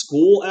 ranked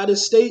school out of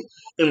state,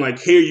 and like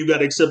here you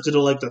got accepted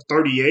to like the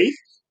 38th,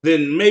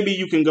 then maybe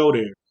you can go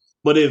there.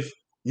 But if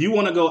you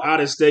want to go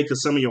out of state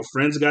because some of your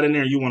friends got in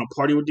there and you want to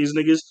party with these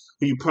niggas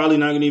who you probably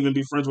not gonna even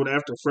be friends with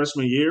after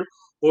freshman year,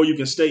 or you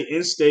can stay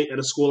in state at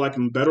a school I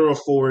can better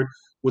afford,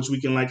 which we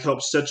can like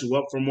help set you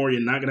up for more.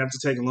 You're not gonna have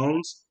to take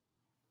loans.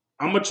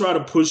 I'm gonna try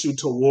to push you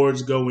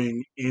towards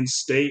going in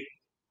state.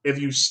 If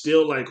you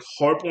still like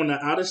harp on the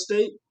out of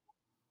state,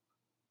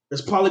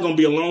 it's probably gonna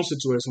be a loan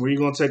situation where you're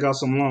gonna take out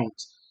some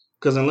loans.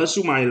 Because unless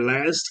you're my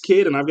last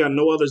kid and I've got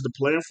no others to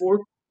plan for,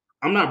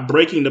 I'm not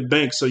breaking the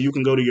bank so you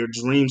can go to your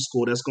dream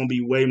school. That's gonna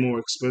be way more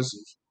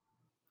expensive.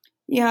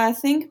 Yeah, I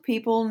think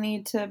people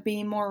need to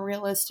be more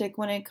realistic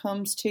when it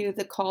comes to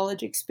the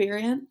college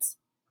experience.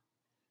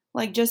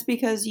 Like, just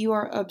because you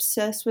are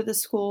obsessed with a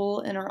school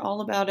and are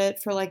all about it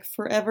for like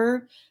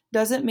forever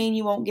doesn't mean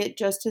you won't get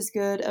just as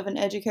good of an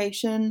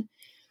education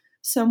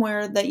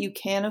somewhere that you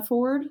can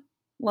afford.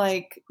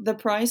 Like, the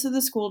price of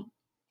the school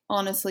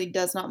honestly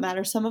does not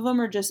matter. Some of them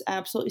are just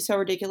absolutely so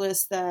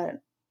ridiculous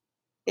that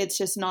it's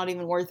just not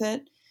even worth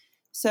it.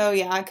 So,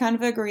 yeah, I kind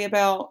of agree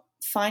about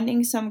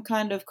finding some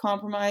kind of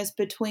compromise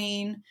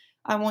between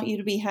I want you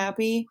to be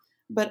happy,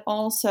 but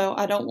also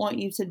I don't want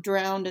you to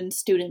drown in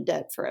student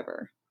debt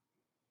forever.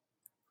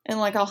 And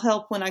like, I'll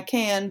help when I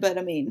can, but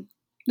I mean,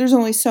 there's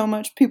only so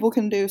much people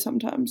can do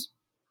sometimes.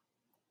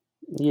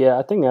 Yeah,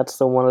 I think that's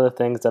one of the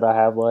things that I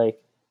have like,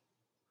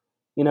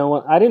 you know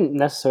what, I didn't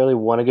necessarily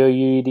want to go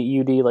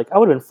UD. Like, I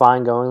would have been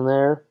fine going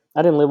there.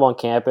 I didn't live on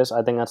campus.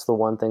 I think that's the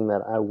one thing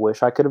that I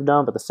wish I could have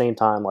done. But at the same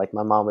time, like,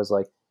 my mom was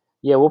like,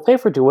 yeah, we'll pay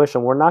for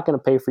tuition. We're not going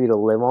to pay for you to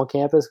live on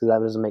campus because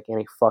that doesn't make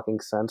any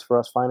fucking sense for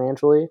us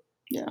financially.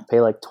 Yeah.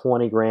 Pay like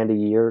 20 grand a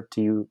year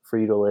for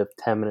you to live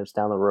 10 minutes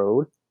down the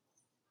road.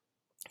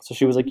 So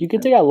she was like, you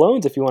can take out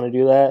loans if you want to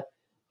do that.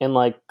 And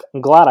like,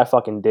 I'm glad I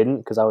fucking didn't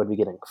because I would be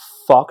getting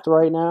fucked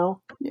right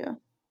now. Yeah.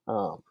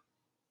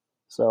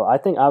 So I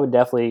think I would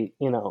definitely,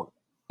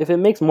 if it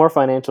makes more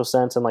financial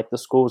sense and like the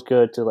school's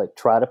good to like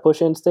try to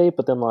push in state,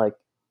 but then like,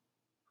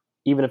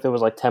 even if it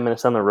was like 10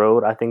 minutes down the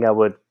road, I think I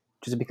would,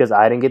 just because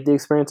I didn't get the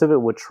experience of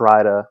it, would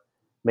try to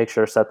make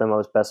sure set them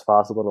up as best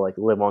possible to like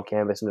live on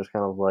campus and just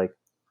kind of like,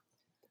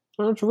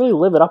 to really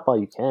live it up while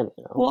you can.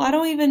 Well, I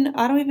don't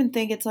even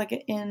think it's like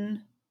an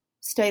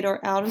in-state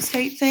or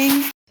out-of-state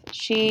thing.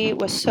 She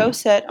was so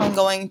set on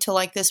going to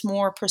like this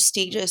more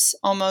prestigious,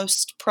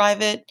 almost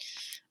private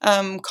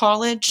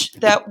college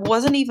that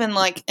wasn't even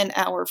like an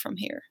hour from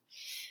here.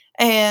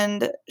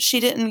 And she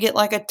didn't get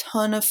like a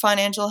ton of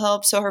financial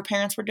help, so her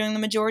parents were doing the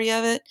majority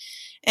of it.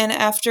 And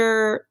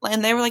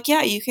they were like,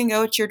 yeah, you can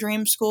go. It's your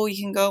dream school.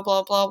 You can go,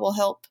 blah, blah, we'll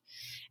help.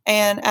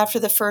 And after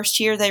the first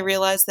year, they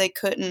realized they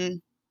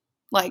couldn't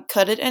like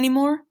cut it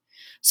anymore.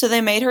 So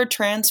they made her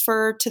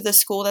transfer to the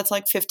school that's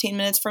like 15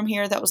 minutes from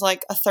here that was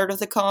like a third of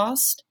the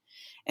cost.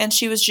 And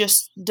she was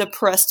just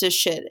depressed as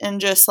shit and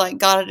just like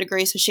got a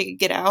degree so she could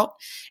get out.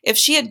 If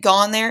she had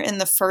gone there in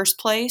the first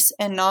place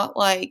and not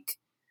like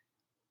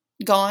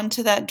gone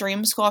to that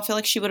dream school, I feel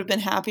like she would have been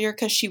happier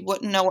because she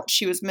wouldn't know what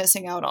she was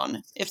missing out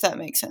on, if that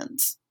makes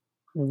sense.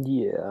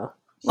 Yeah.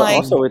 But Like,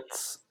 also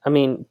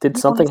did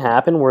something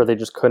happen where they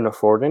just couldn't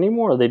afford it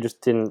anymore, or they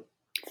just didn't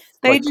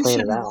they like just plan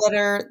it shouldn't out? let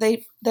her.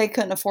 They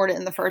couldn't afford it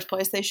in the first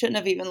place. They shouldn't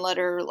have even let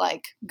her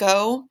like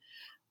go.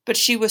 But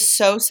she was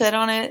so set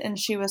on it, and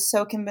she was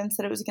so convinced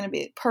that it was going to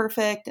be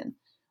perfect and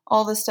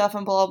all this stuff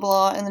and blah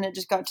blah. And then it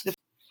just got to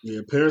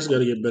the Parents got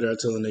to get better at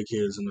telling their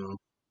kids no.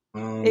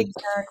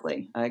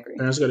 exactly. I agree.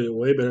 Parents got to get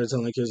way better at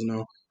telling their kids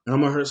no. And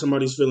I'm gonna hurt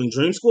somebody's feeling.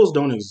 Dream schools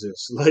don't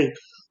exist. Like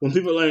when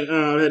people are like,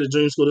 I had a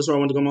dream school. This is where I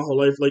wanted to go my whole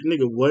life. Like,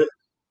 nigga, what?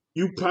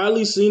 You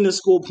probably seen this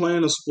school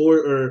playing a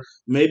sport, or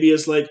maybe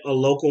it's like a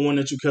local one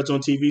that you catch on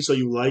TV, so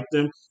you like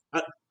them.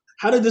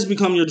 How did this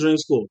become your dream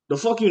school? The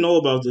fuck you know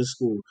about this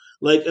school?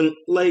 Like, and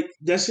like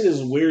that shit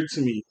is weird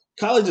to me.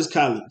 College is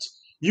college.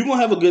 You gonna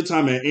have a good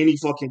time at any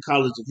fucking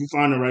college if you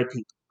find the right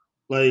people.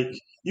 Like,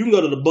 you can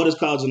go to the buttest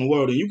college in the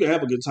world and you can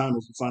have a good time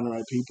if you find the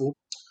right people.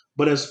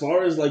 But as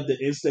far as like the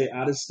in-state,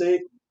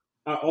 out-of-state,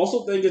 I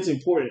also think it's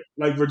important.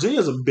 Like,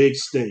 Virginia's a big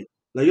state.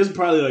 Like, it's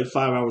probably like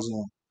 5 hours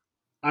long.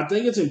 I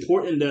think it's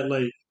important that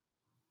like,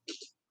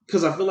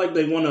 because I feel like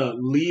they want to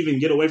leave and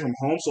get away from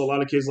home. So a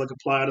lot of kids like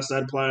apply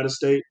out of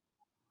state.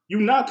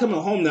 You're not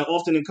coming home that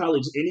often in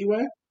college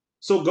anyway.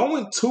 So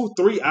going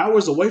 2-3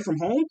 hours away from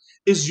home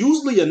is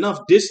usually enough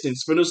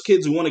distance for those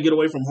kids who want to get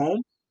away from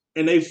home,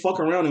 and they fuck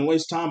around and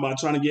waste time by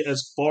trying to get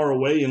as far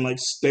away and like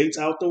states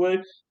out the way.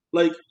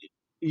 Like,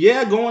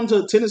 yeah, going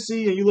to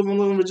Tennessee and you live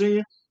in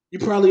Virginia, you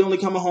probably only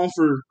coming home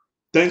for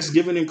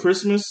Thanksgiving and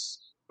Christmas,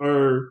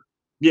 or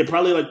yeah,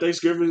 probably like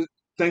Thanksgiving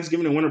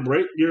and winter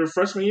break your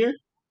freshman year.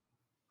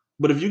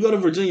 But if you go to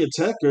Virginia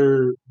Tech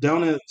or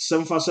down at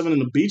 757 in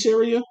the beach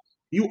area,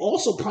 you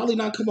also probably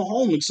not coming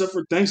home except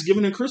for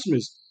Thanksgiving and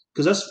Christmas,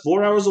 because that's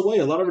 4 hours away.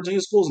 A lot of Virginia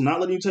schools not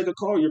letting you take a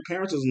car. Your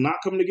parents is not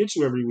coming to get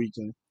you every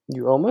weekend.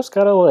 You almost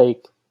gotta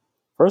like,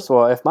 first of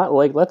all, if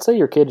let's say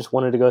your kid just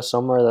wanted to go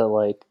somewhere that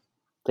like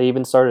they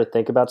even started to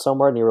think about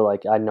somewhere, and you were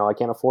like, I know I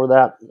can't afford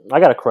that. I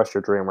gotta crush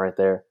your dream right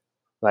there.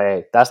 Like,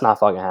 hey, that's not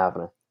fucking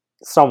happening.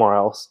 Somewhere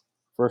else,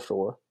 for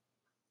sure.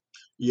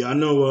 Yeah, I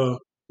know.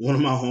 One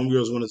of my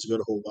homegirls wanted to go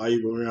to Hawaii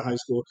when we were in high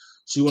school.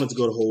 She wanted to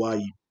go to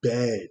Hawaii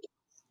bad.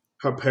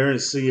 Her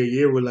parents senior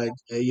year were like,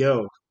 "Hey,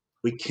 yo,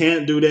 we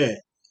can't do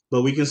that,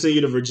 but we can send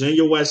you to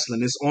Virginia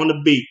Westland. It's on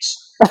the beach."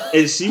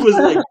 And she was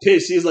like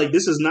pissed. She was like,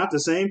 "This is not the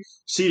same."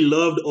 She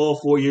loved all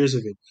 4 years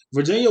of it.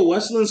 Virginia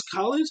Westland's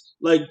college,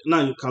 like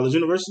not college,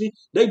 university,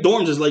 they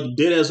dorms is like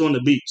dead ass on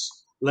the beach.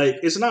 Like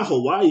it's not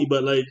Hawaii,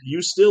 but like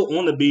you still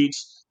on the beach.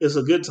 It's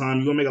a good time.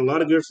 You're gonna make a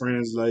lot of good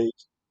friends. Like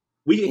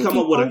we can If come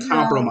you up with a close your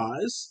eyes,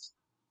 compromise.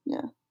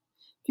 yeah.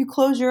 If you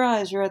close your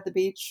eyes, you're at the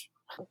beach.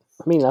 I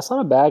mean, that's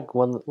not a bad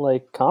one.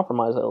 Like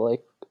compromise.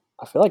 Like,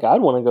 I feel like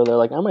I'd want to go there.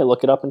 Like, I might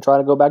look it up and try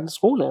to go back to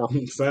school now. I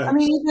mean,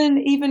 Facts.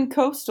 even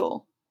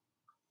coastal,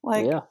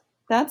 like Yeah.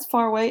 that's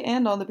far away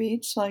and on the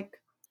beach. Like,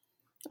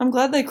 I'm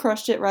glad they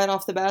crushed it right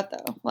off the bat,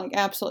 though. Like,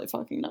 absolutely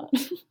fucking not.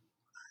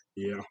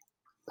 Yeah.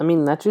 I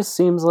mean, that just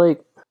seems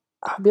like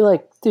I'd be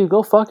like, dude,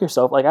 go fuck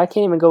yourself. Like, I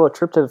can't even go a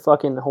trip to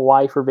fucking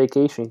Hawaii for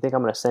vacation. You think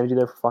I'm gonna send you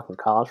there for fucking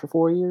college for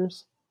 4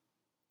 years?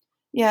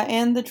 Yeah,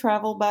 and the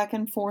travel back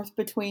and forth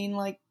between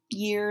like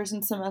years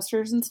and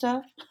semesters and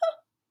stuff.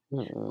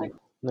 Mm-mm.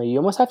 No, you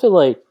almost have to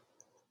like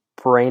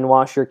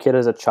brainwash your kid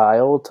as a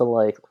child to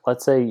like,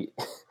 let's say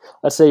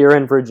you're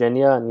in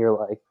Virginia and you're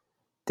like,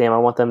 damn, I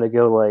want them to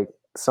go like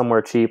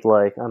somewhere cheap,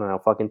 like I don't know,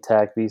 fucking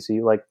Tech,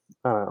 VC, like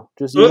I don't know,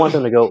 just you want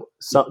them to go.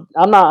 Some,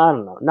 I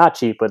don't know, not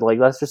cheap, but like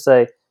let's just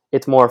say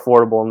it's more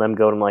affordable, and them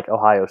go to like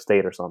Ohio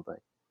State or something.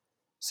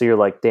 So you're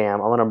like,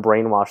 damn, I'm gonna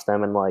brainwash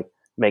them and like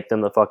make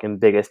them the fucking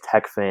biggest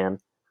Tech fan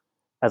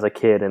as a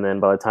kid, and then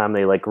by the time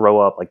they like grow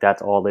up, like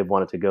that's all they've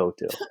wanted to go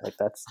to. Like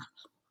that's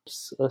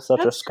such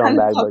a That's kind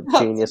of scumbag but fucked up,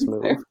 to genius be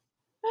move. fair.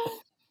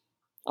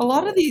 A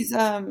lot of these,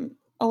 a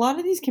lot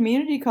of these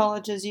community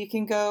colleges, you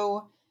can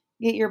go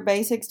get your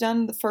basics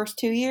done the first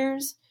 2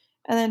 years,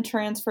 and then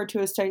transfer to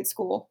a state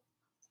school.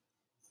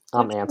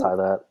 I'm Which anti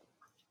that.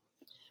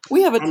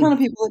 we have a I'm ton of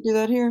people that do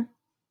that here.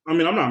 I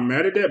mean, I'm not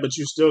mad at that, but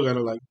you still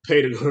gotta like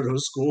pay to go to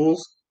those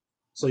schools.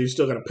 So you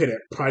still gotta pay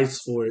that price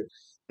for it.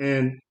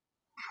 And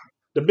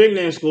the big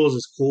name schools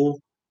is cool,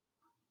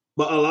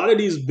 but a lot of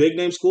these big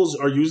name schools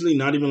are usually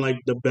not even like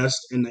the best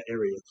in the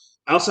area.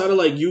 Outside of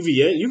like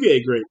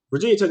UVA great.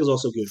 Virginia Tech is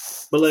also good.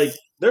 But like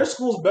their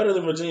schools better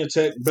than Virginia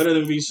Tech, better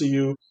than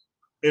VCU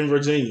in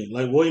Virginia.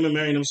 Like William and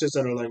Mary and them shits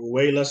that are like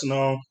way less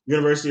known.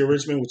 University of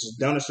Richmond, which is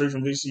down the street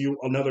from VCU,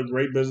 another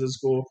great business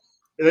school.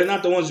 And they're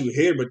not the ones you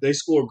hear, but they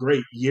score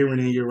great year in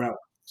and year out.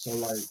 So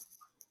like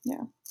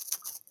Yeah.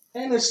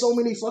 and there's so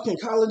many fucking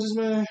colleges,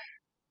 man.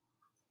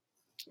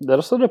 That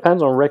also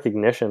depends on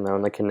recognition though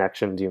and the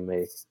connections you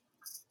make.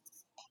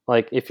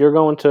 Like if you're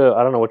going to,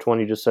 I don't know which one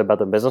you just said about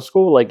the business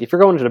school. Like if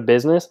you're going to the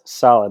business,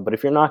 solid. But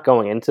if you're not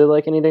going into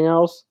like anything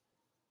else,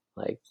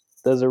 like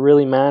does it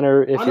really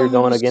matter I if know you're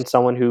going niggas. against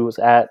someone who's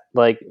at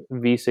like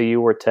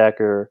VCU or Tech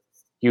or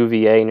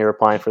UVA and you're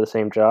applying for the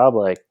same job?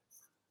 Like,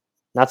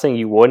 not saying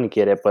you wouldn't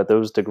get it, but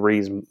those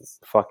degrees,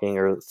 fucking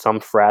or some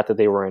frat that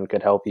they were in,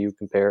 could help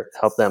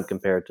them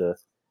compared to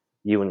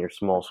you and your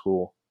small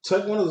school.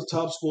 Tech, one of the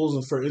top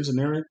schools for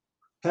engineering.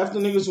 Half the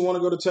niggas who want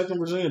to go to Tech in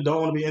Virginia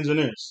don't want to be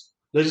engineers.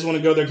 They just want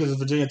to go there because it's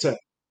Virginia Tech.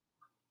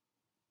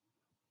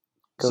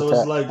 Go So it's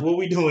Tech. like, what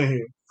we doing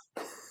here?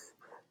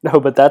 No,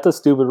 but that's a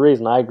stupid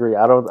reason. I agree.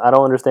 I don't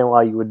understand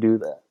why you would do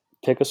that.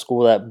 Pick a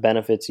school that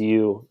benefits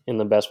you in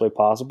the best way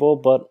possible,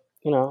 but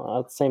at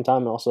the same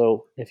time,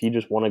 also if you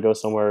just want to go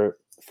somewhere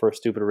for a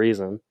stupid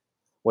reason,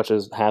 which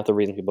is half the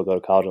reason people go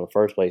to college in the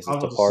first place, I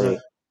is was to about to say,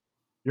 party.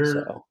 you're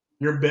So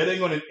you're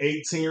betting on an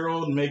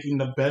 18-year-old making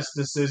the best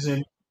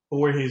decision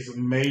for his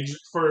major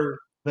for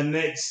the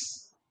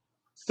next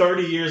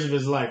 30 years of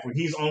his life, where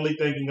he's only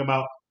thinking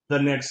about the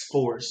next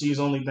sport.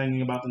 She's only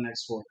thinking about the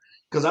next sport.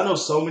 Because I know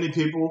so many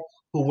people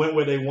who went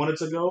where they wanted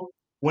to go,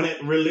 when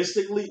it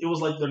realistically, it was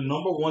like the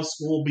number one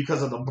school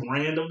because of the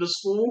brand of the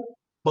school.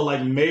 But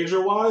like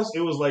major wise,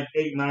 it was like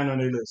 8, 9 on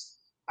their list.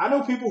 I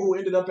know people who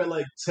ended up at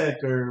like Tech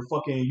or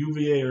fucking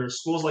UVA or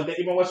schools like that,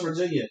 even West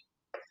Virginia.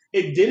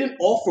 It didn't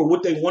offer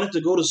what they wanted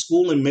to go to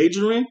school and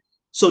major in,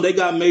 so they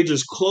got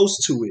majors close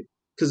to it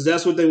because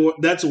that's what they want.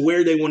 That's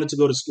where they wanted to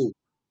go to school,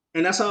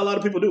 and that's how a lot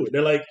of people do it.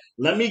 They're like,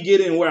 "Let me get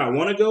in where I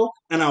want to go,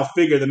 and I'll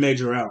figure the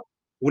major out."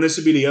 When it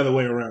should be the other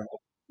way around.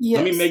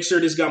 Let me Yes. make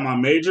sure this got my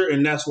major,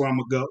 and that's where I'm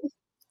gonna go.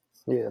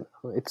 yeah,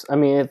 I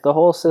mean, the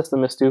whole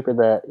system is stupid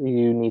that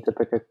you need to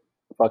pick a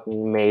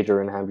fucking major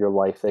and have your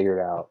life figured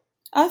out.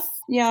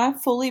 I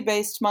fully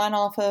based mine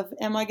off of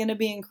am I going to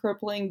be in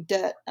crippling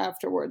debt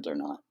afterwards or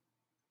not?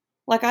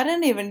 Like I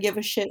didn't even give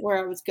a shit where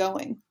I was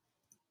going.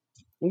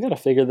 You gotta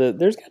figure that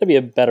there's got to be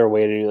a better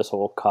way to do this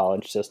whole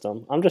college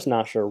system. I'm just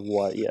not sure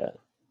what yet.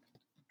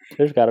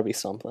 There's got to be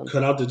something.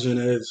 Cut out the gen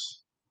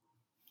eds.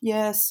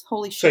 Yes,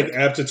 holy Take shit.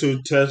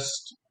 aptitude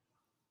test.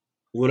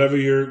 Whatever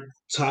your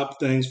top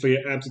things for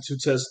your aptitude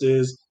test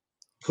is,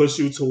 push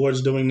you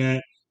towards doing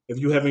that. If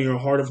you have in your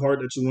heart of heart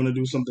that you want to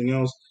do something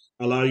else,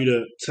 allow you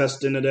to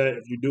test into that.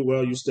 If you do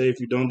well, you stay. If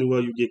you don't do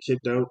well, you get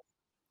kicked out.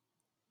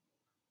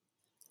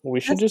 We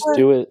should That's just what.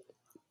 do it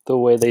the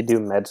way they do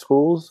med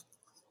schools,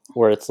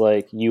 where it's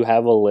like you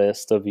have a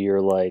list of your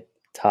like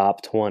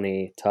top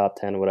 20, top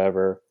 10,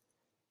 whatever.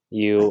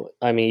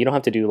 I mean, you don't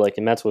have to do like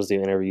in med schools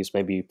do interviews.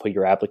 Maybe you put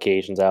your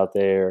applications out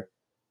there,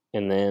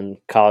 and then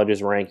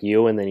colleges rank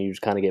you, and then you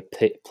just kind of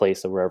get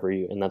placed wherever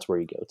you, and that's where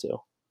you go to.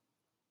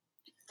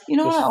 You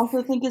know what I Just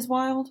also think is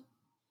wild?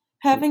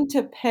 Having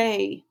to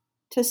pay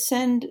to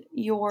send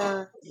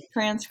your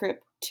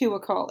transcript to a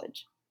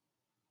college,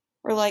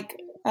 or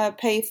like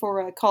pay for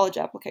a college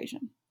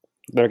application.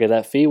 better get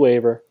that fee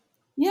waiver.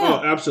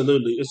 Yeah, Oh,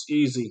 absolutely. It's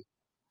easy.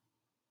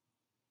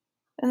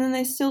 and then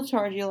they still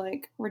charge you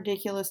like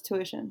ridiculous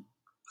tuition.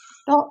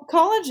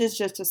 College is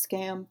just a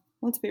scam.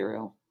 Let's be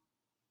real.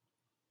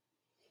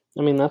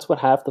 I mean, that's what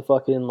half the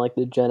fucking like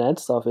the gen ed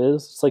stuff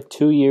is. It's like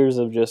 2 years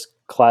of just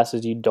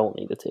classes you don't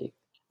need to take.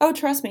 Oh,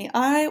 trust me,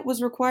 I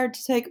was required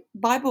to take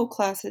Bible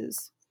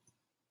classes.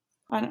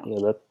 I know.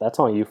 Yeah, that's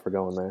on you for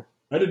going there.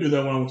 I did do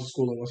that when I went to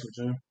school in West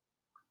Virginia.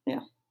 Yeah.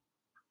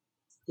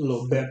 A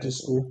little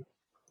Baptist school.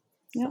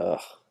 Yeah.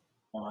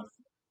 Ugh,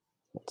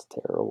 that's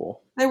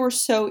terrible. They were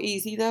so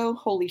easy though.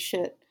 Holy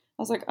shit.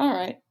 I was like, all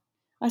right.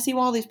 I see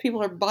why all these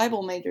people are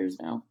Bible majors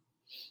now.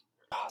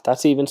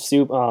 That's even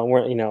stupid.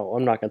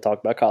 I'm not gonna talk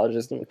about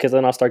colleges because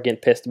then I'll start getting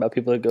pissed about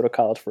people that go to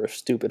college for a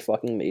stupid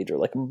fucking major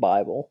like a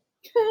Bible.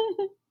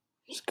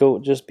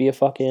 Just be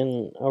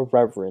a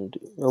reverend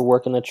or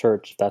work in the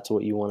church if that's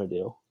what you want to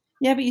do.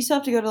 Yeah, but you still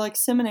have to go to like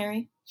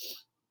seminary.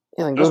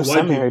 Yeah, then That's go to white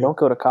seminary. people. Don't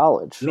go to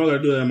college. You don't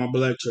gotta do that in my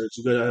black church.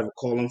 You gotta have a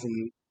calling from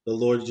the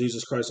Lord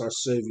Jesus Christ, our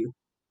Savior.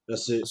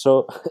 That's it.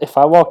 So if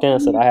I walked in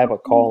and said I have a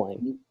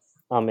calling,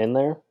 I'm in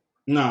there.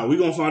 Nah, we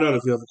gonna find out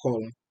if you have a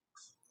calling.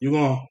 You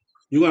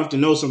gonna have to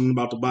know something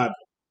about the Bible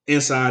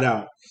inside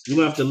out. You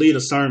gonna have to lead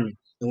a sermon,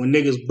 and when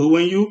niggas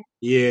booing you,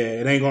 yeah,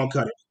 it ain't gonna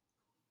cut it.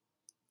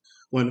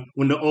 When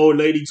the old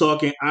lady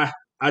talking,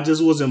 I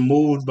just wasn't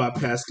moved by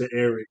Pastor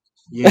Eric.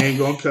 You ain't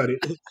gonna cut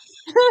it.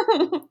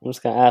 I'm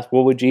just gonna ask,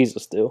 what would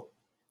Jesus do?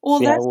 Well,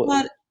 See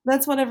how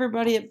that's what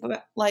everybody at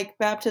like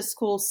Baptist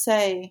schools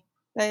say.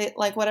 They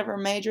like whatever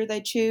major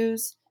they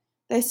choose,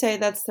 they say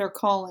that's their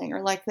calling,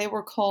 or like they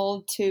were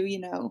called to,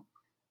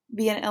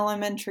 be an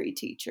elementary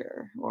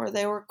teacher, or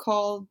they were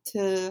called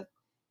to,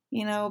 be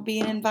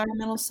in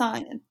environmental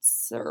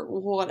science or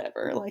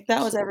whatever. Like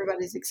that was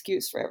everybody's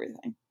excuse for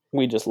everything.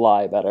 we just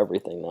lie about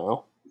everything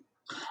now.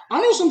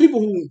 I know some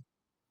people who,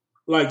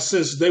 like,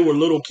 since they were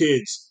little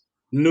kids,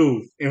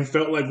 knew and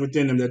felt like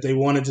within them that they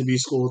wanted to be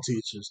school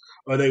teachers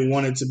or they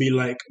wanted to be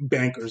like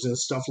bankers and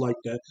stuff like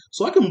that.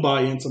 So I can buy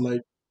into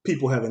like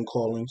people having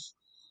callings.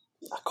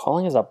 A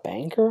calling as a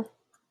banker?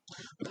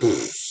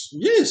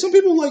 Yeah, some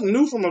people like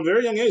knew from a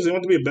very young age they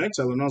wanted to be a bank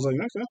teller, and I was like,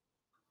 okay.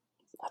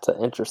 That's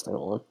an interesting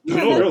one. I Yeah,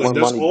 know, Make really. more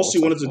That's money all doing she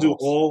wanted to something do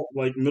else. all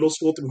like middle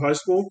school through high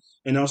school,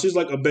 and now she's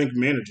like a bank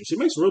manager. She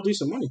makes real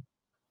decent money.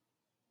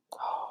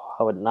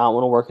 I would not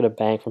want to work at a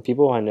bank. From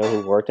people I know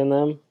who worked in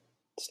them,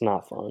 it's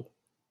not fun.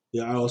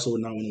 Yeah, I also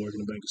would not want to work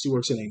in a bank. She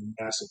works in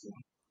a massive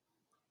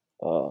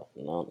one.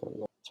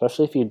 No.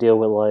 Especially if you deal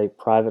with like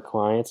private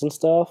clients and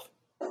stuff.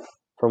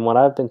 From what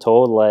I've been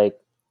told, like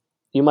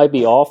you might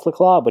be off the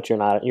clock, but you're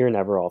not. You're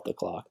never off the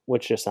clock,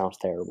 which just sounds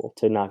terrible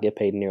to not get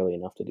paid nearly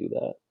enough to do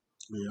that.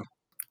 Yeah.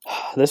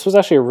 This was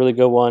actually a really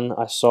good one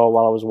I saw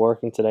while I was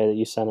working today that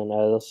you sent in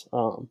as.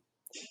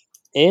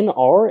 In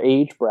our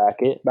age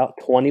bracket, about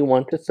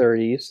 21 to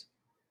 30s,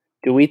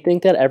 do we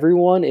think that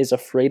everyone is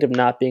afraid of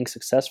not being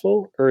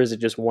successful, or is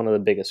it just one of the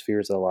biggest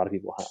fears that a lot of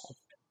people have?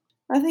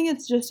 I think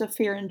it's just a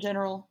fear in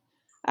general.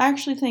 I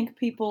actually think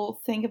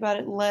people think about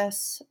it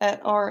less at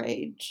our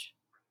age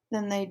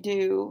than they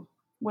do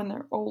when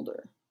they're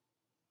older.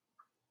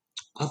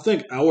 I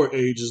think our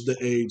age is the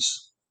age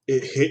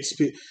it hits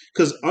people.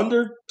 Because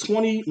under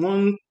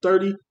 21,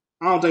 30,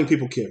 I don't think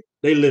people care.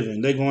 They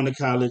living. They going to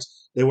college.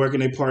 They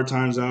working their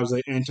part-time jobs,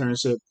 their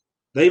internship.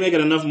 They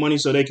making enough money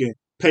so they can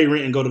pay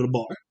rent and go to the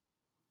bar.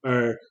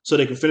 Or so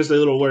they can finish their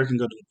little work and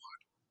go to the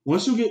bar.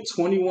 Once you get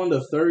 21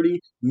 to 30,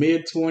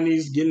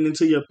 mid-20s, getting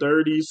into your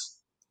 30s,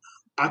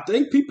 I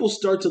think people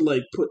start to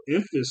like put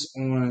emphasis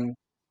on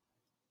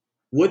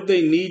what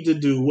they need to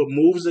do, what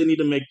moves they need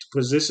to make to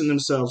position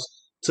themselves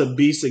to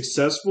be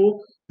successful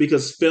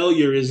because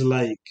failure is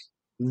like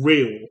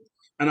real.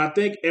 And I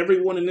think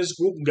everyone in this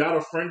group got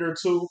a friend or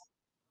two,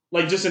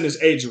 like just in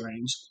this age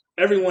range.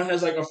 Everyone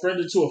has like a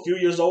friend or two a few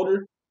years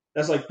older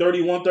that's like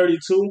 31,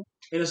 32.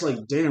 And it's like,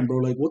 damn, bro,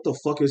 like what the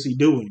fuck is he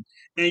doing?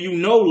 And you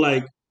know,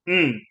 like,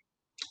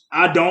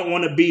 I don't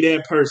want to be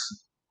that person.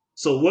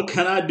 So what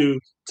can I do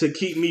to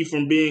keep me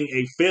from being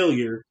a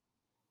failure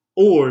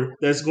or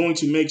that's going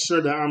to make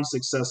sure that I'm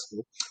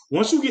successful?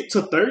 Once you get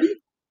to 30,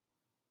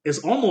 it's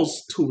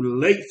almost too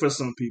late for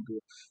some people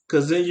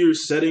because then you're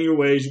set in your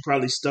ways. You're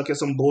probably stuck at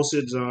some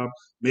bullshit job.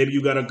 Maybe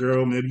you got a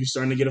girl. Maybe you're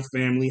starting to get a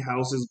family,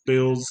 houses,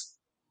 bills.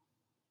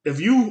 If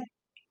you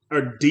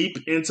are deep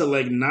into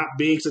like not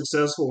being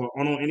successful or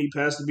on any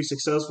path to be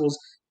successful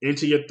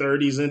into your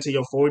 30s, into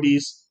your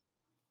 40s,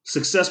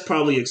 success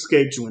probably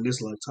escaped you in this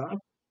lifetime.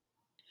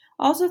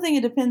 I also think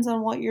it depends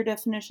on what your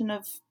definition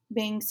of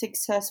being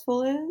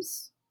successful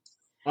is.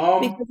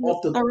 Because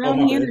Oh, around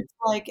my here, bad. it's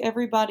like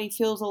everybody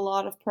feels a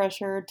lot of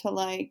pressure to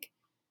like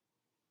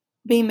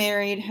be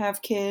married,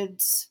 have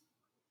kids,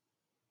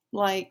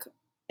 like,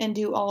 and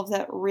do all of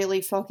that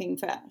really fucking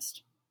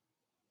fast.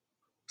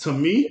 To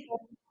me,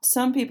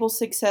 Some people's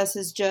success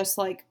is just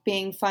like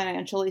being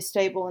financially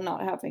stable and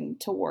not having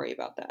to worry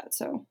about that.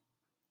 So,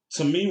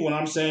 when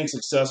I'm saying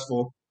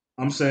successful,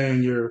 I'm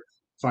saying you're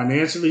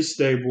financially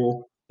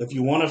stable. If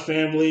you want a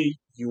family,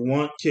 you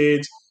want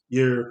kids,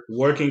 you're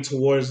working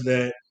towards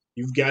that.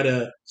 You've got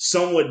a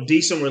somewhat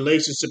decent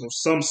relationship of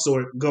some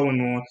sort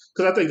going on,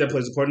 because I think that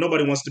plays a part.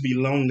 Nobody wants to be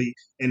lonely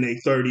in their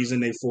 30s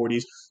and their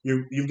 40s.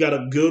 You've got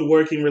a good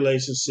working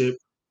relationship,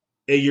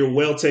 and you're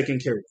well taken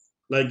care of.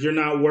 Like, you're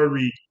not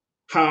worried,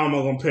 how am I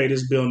going to pay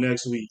this bill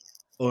next week,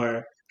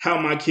 or how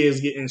my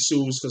kids getting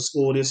shoes for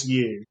school this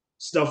year,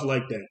 stuff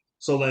like that.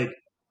 So, like,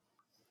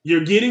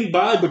 you're getting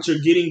by, but you're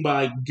getting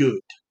by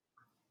good.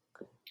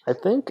 I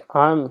think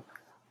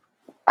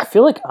I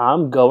feel like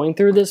I'm going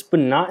through this, but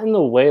not in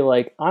the way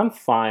like I'm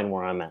fine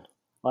where I'm at.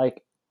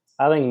 Like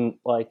I think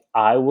like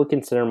I would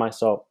consider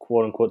myself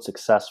quote unquote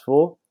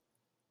successful,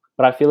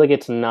 but I feel like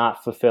it's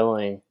not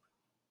fulfilling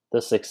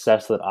the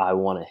success that I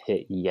want to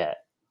hit yet.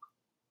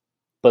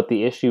 But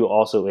the issue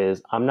also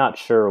is I'm not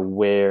sure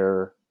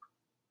where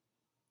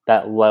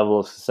that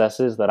level of success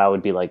is that I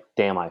would be like,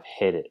 damn, I've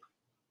hit it.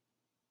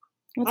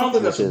 I don't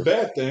think Which that's a is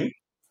bad thing.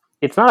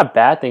 it's not a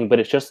bad thing, but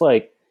it's just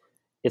like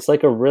it's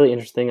like a really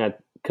interesting thing.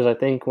 Because I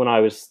think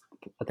I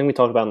think we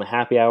talked about in the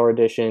happy hour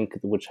edition,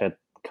 which had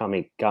got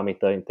me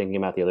thinking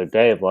about the other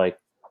day of like,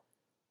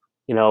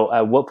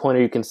 at what point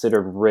are you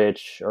considered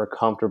rich or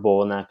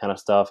comfortable and that kind of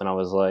stuff? And I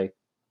was like,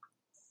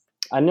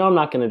 I know I'm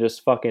not going to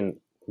just fucking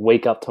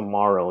wake up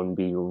tomorrow and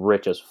be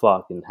rich as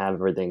fuck and have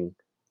everything,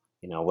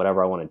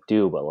 whatever I want to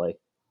do, but like,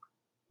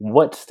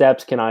 what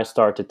steps can I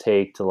start to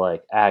take to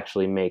like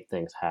actually make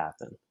things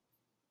happen?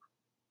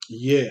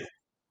 Yeah.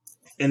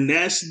 And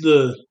that's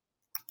the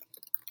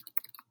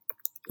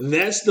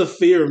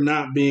fear of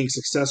not being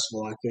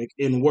successful, I think,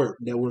 in work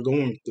that we're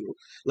going through.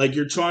 Like,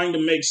 you're trying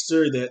to make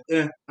sure that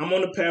I'm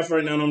on the path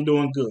right now and I'm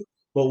doing good.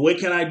 But what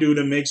can I do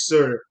to make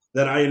sure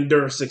that I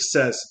endure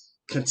success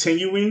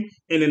continuing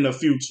and in the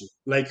future?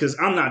 Like, because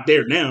I'm not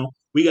there now.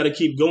 We got to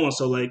keep going.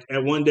 So, like,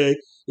 at one day,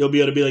 you'll be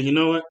able to be like, you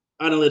know what?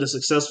 I done lived a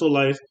successful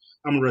life.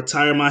 I'm going to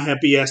retire my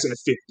happy ass at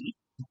 50.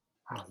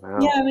 I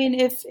don't yeah, know. I mean,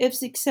 if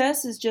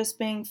success is just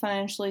being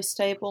financially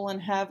stable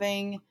and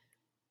having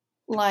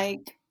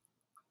like,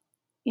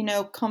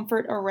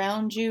 comfort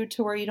around you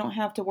to where you don't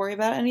have to worry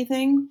about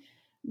anything,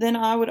 then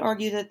I would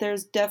argue that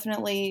there's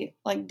definitely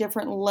like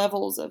different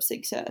levels of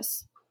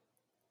success.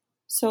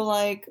 So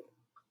like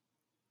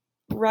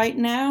right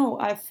now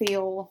I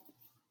feel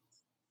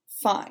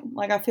fine.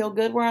 Like I feel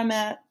good where I'm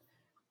at.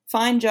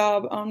 Fine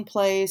job, own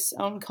place,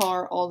 own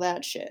car, all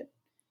that shit.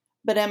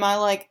 But am I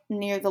like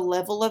near the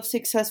level of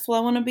successful I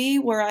want to be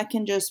where I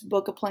can just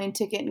book a plane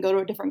ticket and go to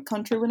a different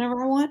country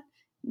whenever I want?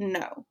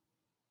 No.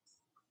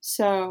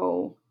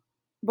 So,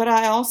 but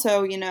I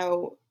also,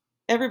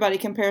 everybody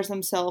compares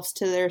themselves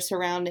to their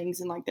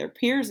surroundings and like their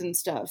peers and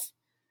stuff.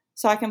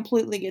 So I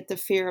completely get the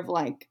fear of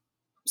like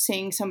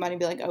seeing somebody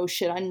be like, oh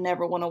shit, I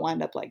never want to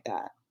wind up like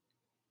that.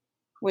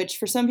 Which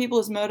for some people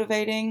is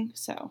motivating.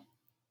 So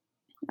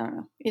I don't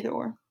know, either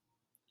or.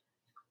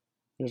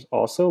 There's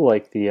also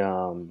like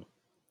the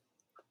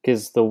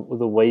because the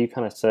way you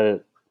kind of said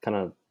it kind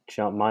of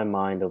jumped my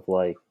mind of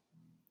like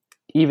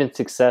even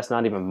success,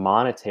 not even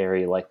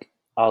monetary, like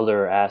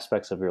other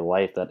aspects of your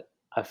life that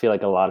I feel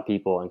like a lot of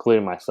people,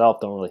 including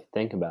myself, don't really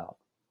think about.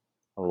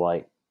 Of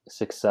like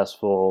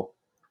successful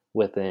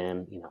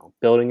within,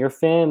 building your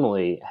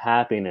family,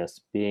 happiness,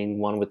 being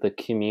one with the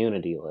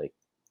community. Like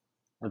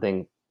I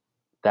think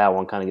that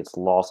one kind of gets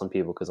lost on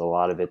people because a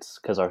lot of it's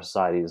because our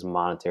society is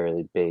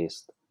monetarily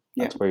based.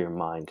 Yeah. That's where your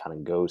mind kind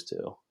of goes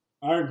to.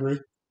 I agree.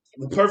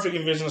 The perfect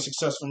envision of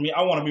success for me,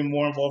 I want to be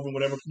more involved in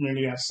whatever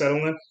community I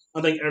settle in.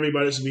 I think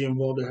everybody should be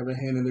involved or have a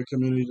hand in their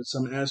community to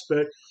some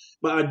aspect.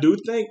 But I do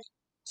think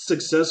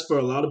success for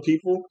a lot of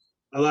people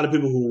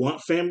who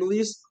want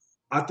families,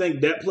 I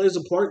think that plays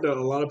a part that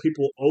a lot of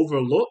people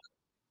overlook.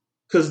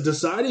 Because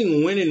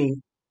deciding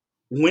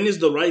when is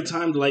the right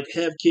time to like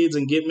have kids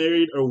and get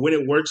married, or when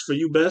it works for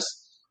you best,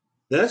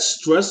 that's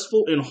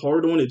stressful and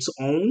hard on its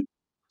own.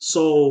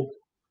 So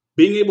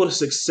being able to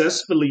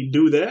successfully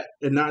do that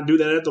and not do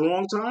that at the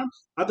wrong time,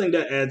 I think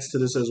that adds to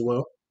this as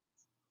well.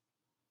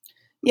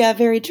 Yeah,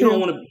 very You don't true.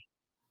 want to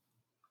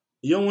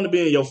you don't want to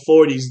be in your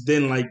 40s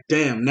then like,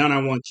 damn, now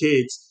I want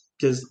kids,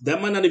 because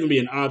that might not even be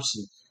an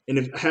option. And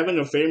if having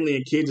a family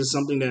and kids is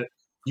something that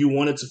you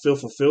wanted to feel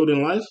fulfilled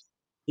in life,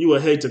 you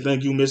would hate to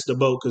think you missed the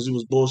boat because you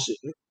was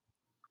bullshitting.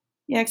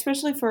 Yeah,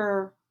 especially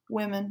for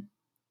women.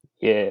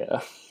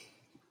 Yeah,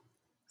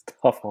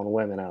 tough on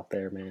women out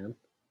there, man.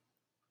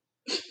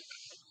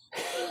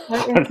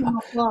 That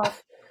internal clock.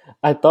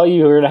 I thought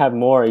you were gonna have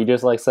more. You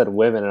just like said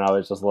women, and I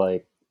was just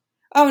like,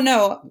 Oh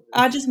no,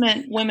 I just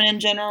meant women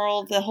in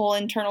general, the whole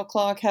internal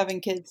clock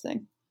having kids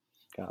thing.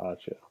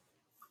 gotcha.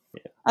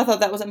 I thought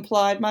that was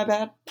implied, my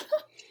bad.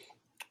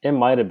 It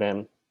might have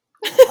been.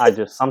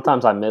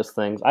 Sometimes I miss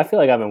things. I feel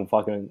like I've been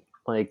fucking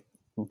like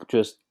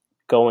just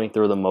going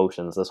through the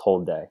motions this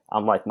whole day.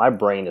 I'm like my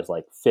brain is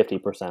like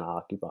 50%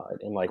 occupied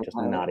and like just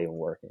Right. not even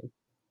working.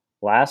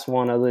 Last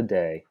one of the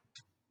day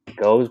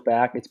goes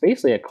back. It's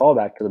basically a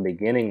callback to the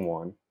beginning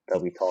one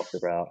that we talked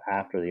about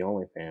after the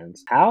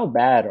OnlyFans. How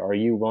bad are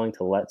you willing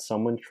to let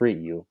someone treat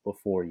you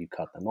before you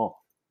cut them off?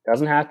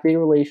 Doesn't have to be a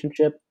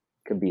relationship.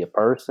 Could be a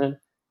person.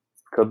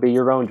 Could be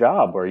your own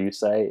job where you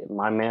say,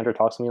 my manager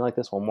talks to me like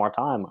this one more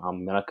time,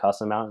 I'm going to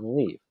cuss him out and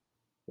leave.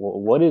 Well,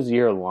 what is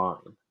your line?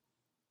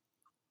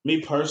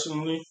 Me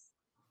personally,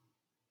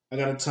 I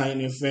got a tight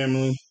knit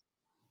family,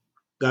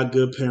 got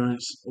good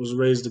parents, was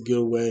raised a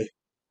good way.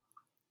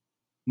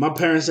 My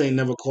parents ain't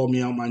never called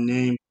me out my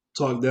name,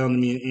 talked down to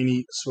me in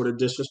any sort of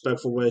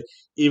disrespectful way,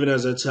 even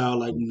as a child,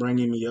 like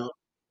bringing me up.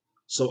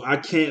 So I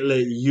can't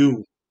let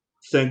you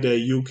think that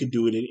you could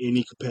do it in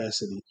any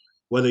capacity.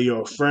 Whether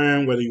you're a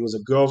friend, whether you was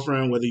a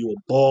girlfriend, whether you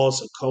a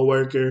boss, a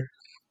coworker.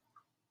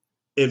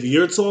 If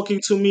you're talking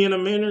to me in a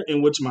manner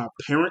in which my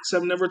parents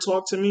have never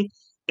talked to me,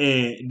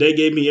 and they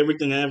gave me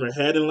everything I ever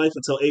had in life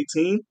until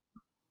 18,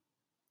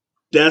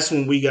 that's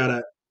when we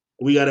gotta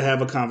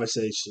have a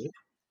conversation.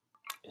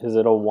 Is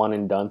it a one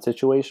and done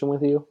situation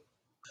with you?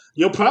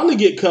 You'll probably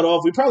get cut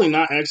off. We're probably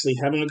not actually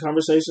having a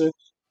conversation.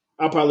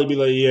 I'll probably be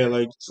like, yeah,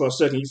 like for a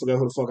second, you forgot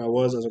who the fuck I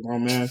was as a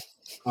grown man,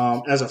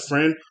 as a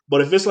friend.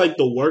 But if it's like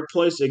the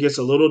workplace, it gets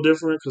a little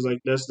different because like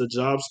that's the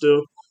job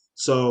still.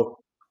 So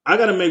I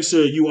got to make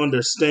sure you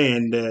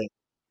understand that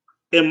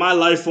in my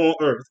life on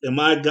earth, in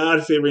my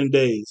God fearing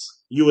days,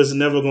 you was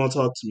never gonna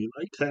talk to me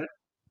like that,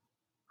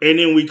 and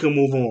then we can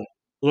move on,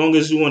 as long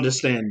as you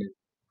understand it.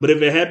 But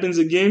if it happens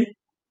again,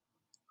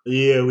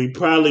 yeah, we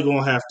probably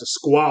gonna have to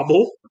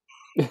squabble.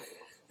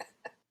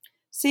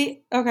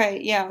 See, okay,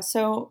 yeah.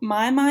 So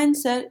my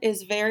mindset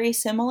is very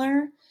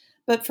similar,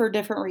 but for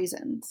different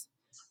reasons.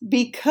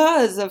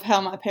 Because of how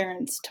my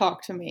parents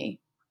talked to me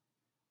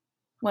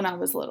when I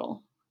was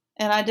little.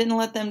 And I didn't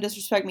let them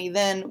disrespect me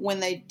then when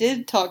they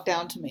did talk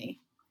down to me.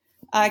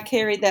 I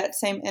carried that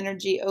same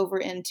energy over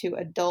into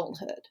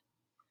adulthood.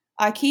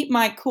 I keep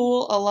my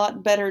cool a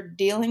lot better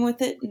dealing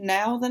with it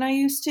now than I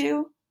used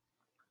to.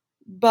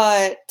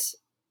 But,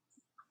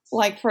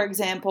 like, for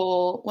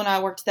example, when I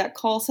worked at that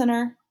call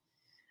center,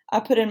 I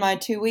put in my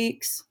 2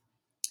 weeks.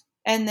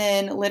 And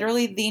then,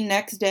 literally, the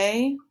next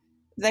day,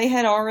 they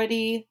had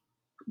already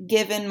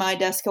given my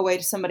desk away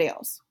to somebody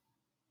else.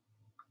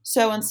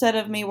 So instead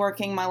of me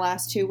working my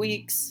last 2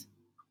 weeks,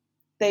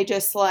 they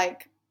just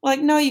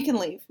no, you can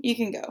leave. You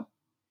can go.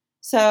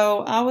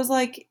 So I was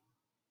like,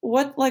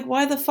 what, like,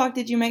 why the fuck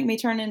did you make me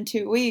turn in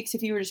 2 weeks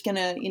if you were just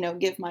gonna,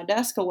 give my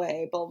desk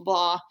away, blah,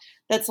 blah.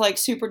 That's like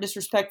super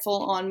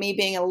disrespectful on me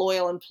being a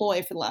loyal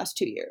employee for the last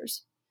 2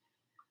 years.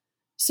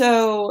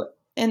 So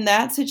in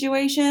that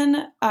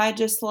situation, I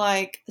just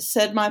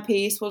said my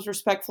piece, was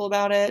respectful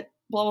about it,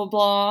 blah, blah,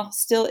 blah.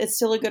 It's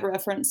still a good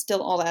reference,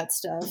 still all that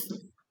stuff,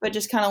 but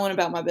just kind of went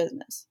about my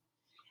business.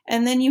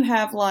 And then you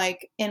have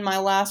in my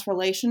last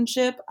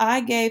relationship,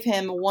 I gave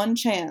him one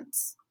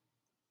chance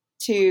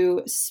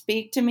to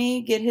speak to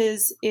me, get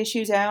his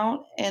issues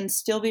out, and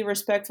still be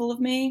respectful of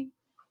me.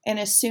 And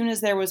as soon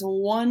as there was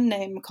one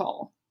name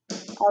call, I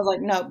was like,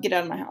 no, get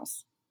out of my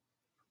house.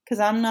 Because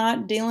I'm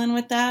not dealing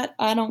with that.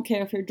 I don't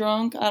care if you're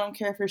drunk. I don't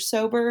care if you're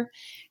sober.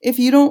 If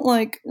you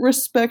don't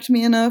respect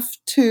me enough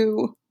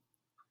to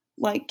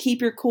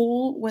keep your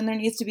cool when there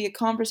needs to be a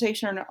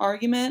conversation or an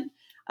argument,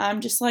 I'm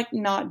just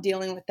not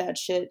dealing with that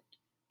shit.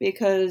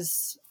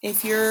 Because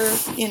if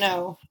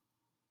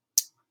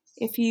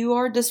if you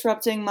are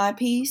disrupting my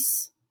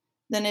peace,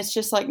 then it's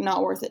just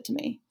not worth it to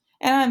me.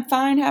 And I'm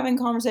fine having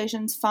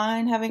conversations,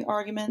 fine having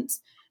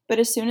arguments, but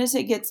as soon as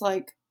it gets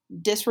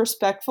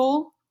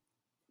disrespectful,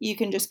 you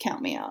can just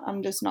count me out.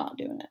 I'm just not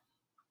doing it.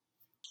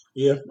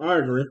 Yeah, I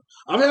agree.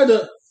 I've had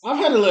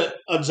to let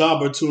a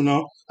job or two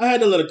know. I had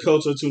to let a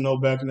coach or two know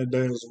back in the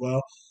day as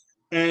well.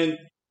 And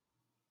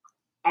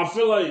I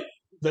feel like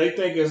they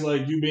think it's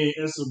like you being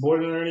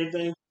insubordinate or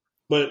anything.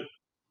 But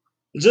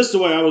just the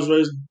way I was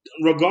raised,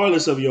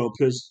 regardless of your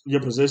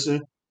position,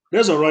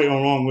 there's a right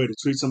or wrong way to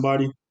treat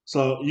somebody.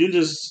 So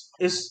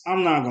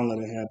I'm not gonna let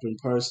it happen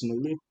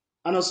personally.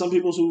 I know some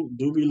people who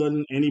do be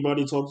letting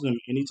anybody talk to them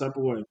any type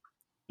of way.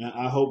 And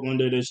I hope one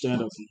day they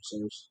stand up for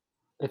themselves.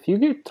 If you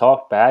get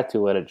talked back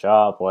to at a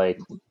job, like,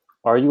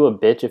 are you a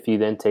bitch if you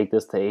then take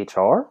this to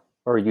HR?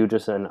 Or are you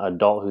just an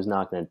adult who's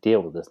not going to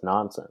deal with this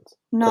nonsense?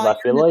 Because No, I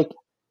feel like,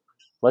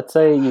 let's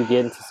say you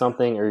get into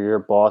something or your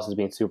boss is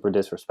being super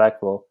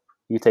disrespectful,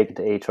 you take it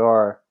to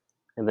HR,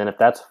 and then if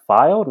that's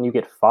filed and you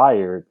get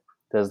fired,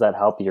 does that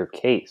help your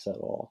case at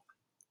all?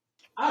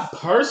 I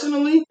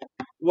personally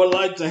would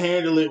like to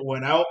handle it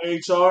without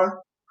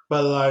HR,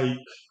 but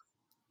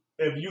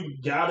if you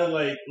gotta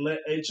let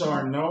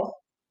HR know,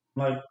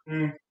 like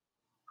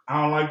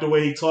I don't like the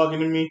way he talking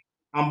to me.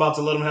 I'm about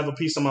to let him have a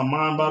piece of my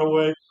mind. By the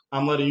way,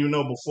 I'm letting you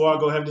know before I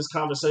go have this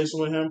conversation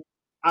with him.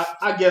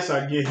 I guess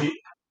I get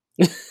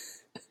it.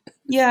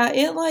 yeah,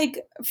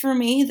 for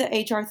me, the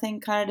HR thing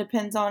kind of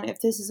depends on if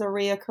this is a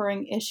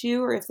reoccurring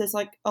issue or if this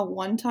a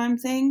one-time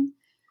thing.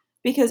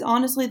 Because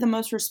honestly, the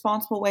most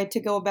responsible way to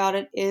go about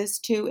it is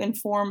to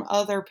inform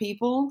other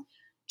people.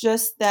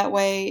 Just that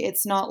way,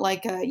 it's not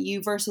like a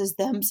you versus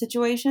them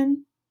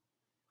situation.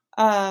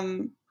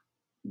 Um,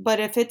 but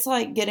if it's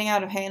like getting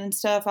out of hand and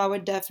stuff, I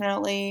would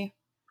definitely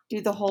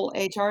do the whole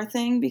HR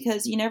thing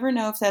because you never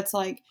know if that's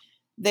like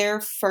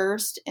their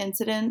first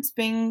incidents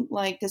being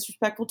like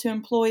disrespectful to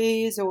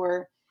employees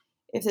or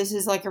if this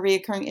is like a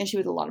reoccurring issue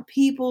with a lot of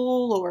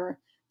people or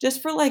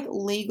just for like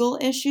legal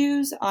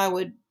issues, I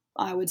would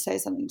say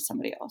something to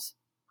somebody else.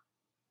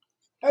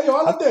 Hey, yo,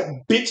 I let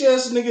that bitch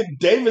ass nigga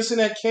Davis in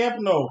that camp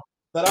know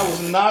that I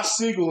was not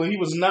Siegel and he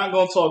was not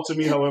going to talk to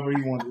me however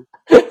he wanted.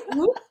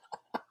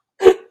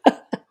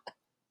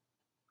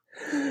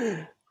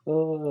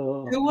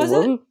 Who was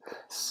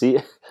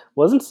it?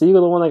 Wasn't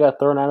Siegel the one that got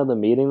thrown out of the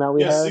meeting that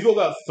we Yeah, had? Siegel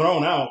got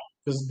thrown out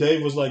because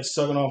Dave was like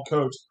sucking off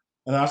Coach,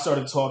 and I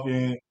started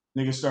talking.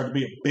 Niggas started to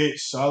be a bitch,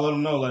 so I let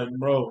him know, like,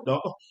 bro,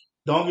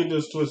 don't get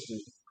this twisted.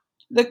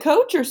 The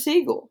coach or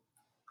Siegel?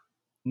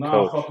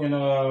 Nah, Coach. fucking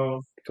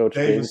Coach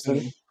Davison.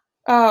 Davidson.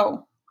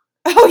 Oh.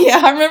 Oh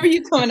yeah, I remember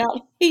you coming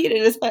out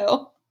heated as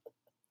hell.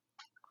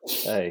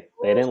 Hey,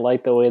 they didn't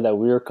like the way that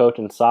we were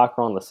coaching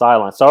soccer on the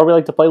sideline. Sorry, we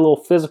like to play a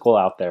little physical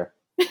out there.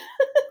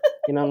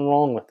 Ain't nothing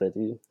wrong with it,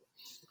 dude.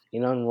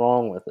 Ain't nothing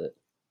wrong with it.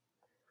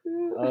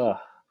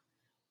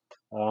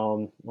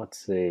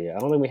 Let's see. I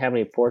don't think we have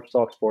any sports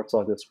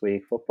talk this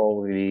week.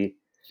 Football will be.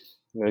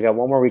 We got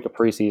one more week of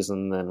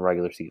preseason, then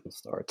regular season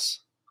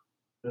starts.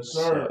 Yes,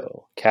 sir.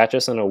 So catch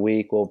us in a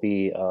week. We'll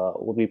be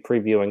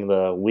previewing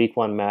the week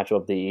 1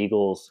 matchup of the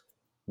Eagles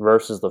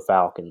versus the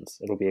Falcons.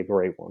 It'll be a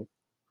great one.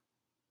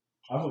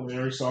 I feel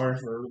very sorry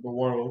for the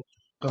world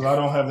because I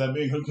don't have that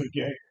big of a good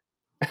game.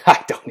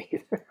 I don't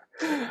either.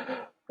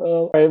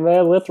 All right,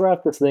 man. Let's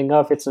wrap this thing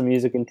up. Hit some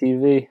music and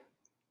TV.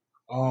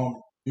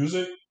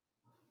 Music,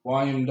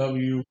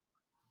 YNW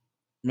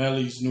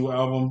Melly's new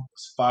album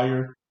is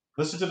fire.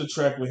 Listen to the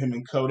track with him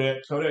and Kodak.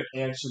 Kodak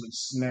actually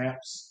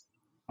snaps.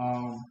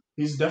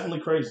 He's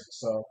definitely crazy,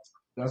 so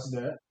that's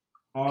that.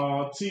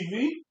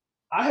 TV,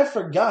 I had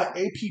forgot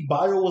AP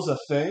Bio was a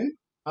thing.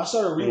 I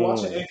started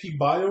rewatching AP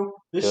Bio.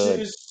 This shit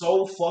is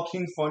so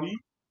fucking funny.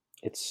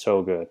 It's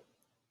so good.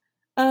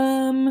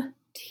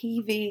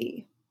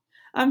 TV.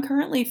 I'm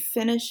currently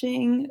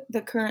finishing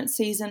the current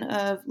season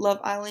of Love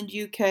Island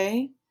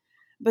UK,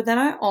 but then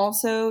I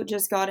also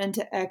just got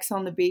into X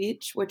on the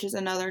Beach, which is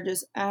another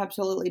just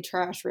absolutely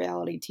trash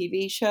reality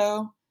TV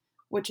show,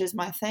 which is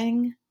my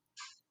thing.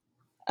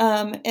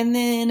 And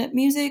then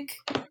music,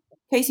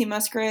 Casey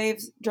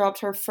Musgraves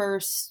dropped her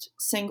first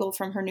single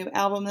from her new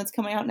album that's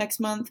coming out next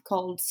month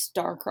called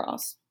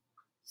Starcross.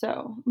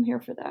 So I'm here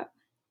for that.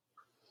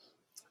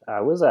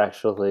 I was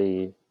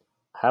actually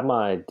had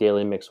my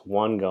Daily Mix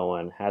 1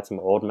 going, had some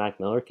old Mac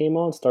Miller came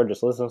on, started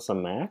just listening to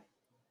some Mac.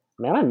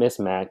 Man, I miss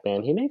Mac,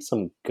 man. He makes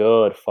some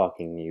good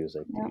fucking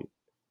music, dude.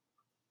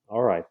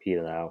 R.I.P.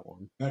 to that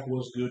one. Mac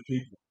was good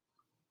people.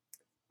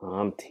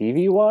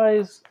 TV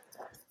wise,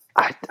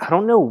 I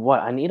don't know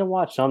what. I need to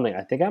watch something.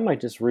 I think I might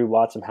just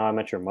rewatch some How I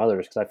Met Your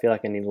Mother's because I feel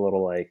like I need a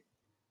little, like,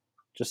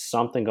 just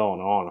something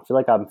going on. I feel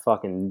like I'm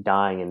fucking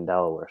dying in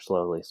Delaware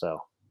slowly,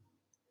 so.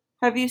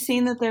 Have you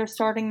seen that they're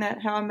starting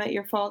that How I Met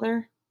Your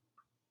Father?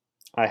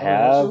 I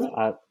have.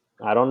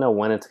 I don't know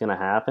when it's going to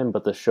happen,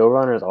 but the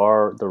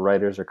the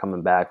writers are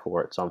coming back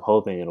for it, so I'm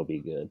hoping it'll be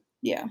good.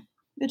 Yeah,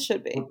 it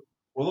should be.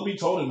 Will it be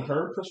told in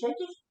her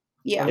perspective?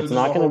 Yeah. It's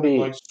not going to be.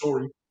 Like,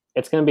 story?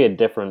 It's going to be a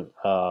different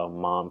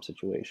mom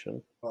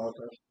situation. Oh,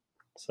 okay.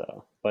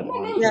 So, but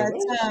yeah,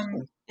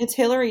 it's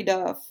Hillary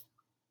Duff.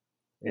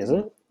 Is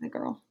it? The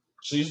girl.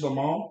 She's the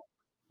mom?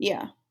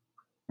 Yeah.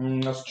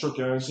 That's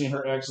tricky. I haven't seen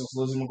her ex since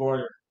Lizzie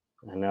McGuire.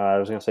 I know. I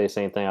was going to say the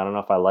same thing. I don't know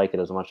if I like it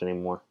as much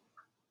anymore.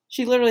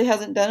 She literally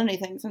hasn't done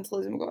anything since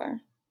Lizzie McGuire.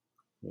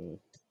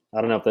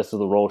 I don't know if this is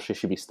the role she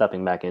should be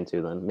stepping back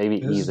into then. Maybe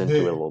ease into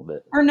it a little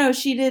bit. Or no,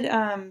 she did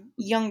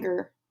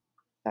Younger.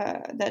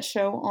 That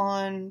show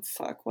on,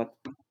 what?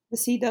 The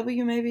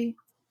CW maybe?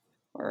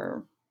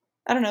 Or,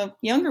 I don't know.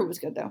 Younger was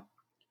good though.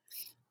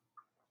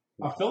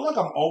 I feel like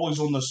I'm always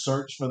on the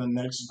search for the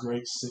next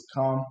great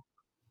sitcom.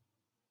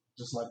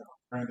 Just like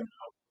a random.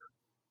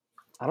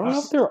 I don't know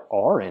if there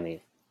are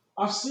any.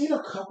 I've seen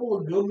a couple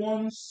of good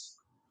ones.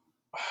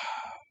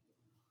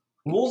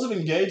 Rules of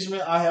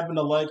Engagement, I happen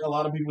to like. A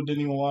lot of people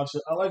didn't even watch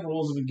it. I like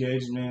Rules of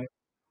Engagement.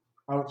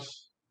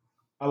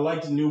 I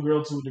liked New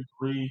Girl to a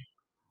degree.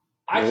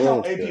 I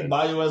count AP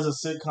Bio as a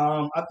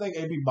sitcom. I think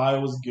AP Bio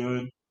was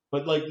good,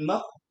 but like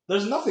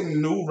there's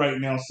nothing new right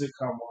now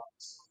sitcom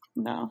wise.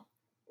 No,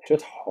 it's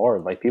just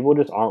hard. Like people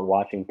just aren't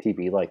watching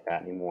TV like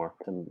that anymore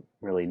to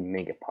really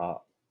make it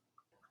pop.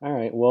 All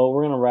right, well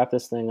we're gonna wrap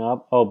this thing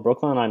up. Oh,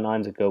 Brooklyn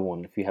Nine-Nine's a good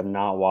one. If you have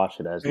not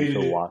watched it, as you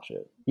should watch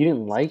it. You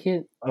didn't like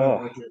it? I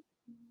didn't like it.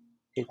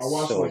 It's I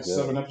watched so like good.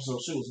 7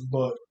 episodes. She was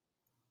butt.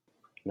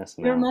 It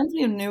reminds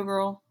me of New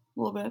Girl a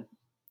little bit.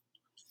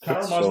 Kind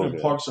of reminds me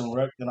of Parks and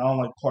Rec, and I don't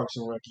like Parks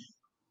and Rec.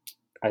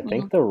 I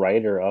think the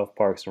writer of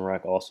Parks and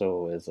Rec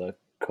also is a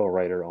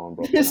co-writer on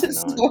Brooklyn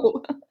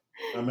Nine-Nine.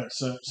 That makes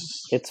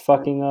sense. It's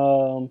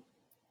fucking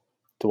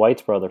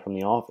Dwight's brother from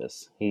The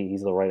Office.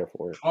 He's the writer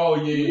for it. Oh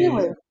yeah.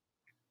 Really?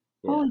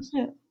 Yeah. Holy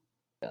shit.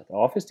 Yeah, The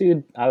Office,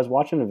 dude. I was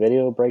watching a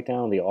video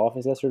breakdown of The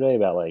Office yesterday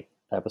about like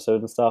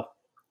episodes and stuff.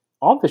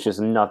 Office just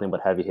nothing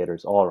but heavy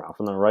hitters all around,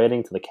 from the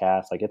writing to the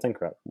cast. Like, it's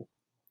incredible.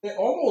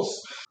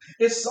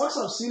 It sucks.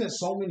 I've seen it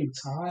so many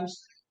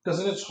times because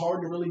then it's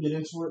hard to really get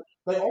into it.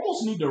 They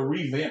almost need to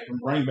revamp and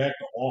bring back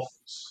The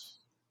Office.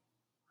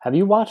 Have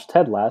you watched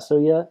Ted Lasso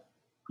yet?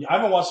 Yeah, I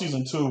haven't watched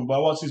season 2, but I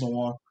watched season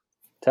 1.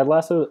 Ted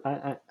Lasso,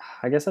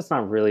 I guess that's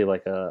not really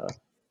like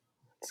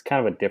it's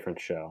kind of a different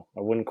show.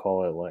 I wouldn't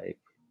call it like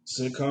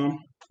Sitcom.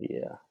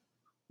 Yeah,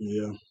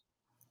 Yeah.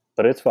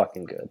 but it's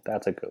fucking good.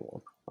 That's a good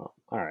one.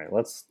 All right,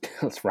 let's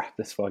wrap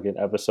this fucking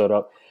episode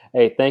up.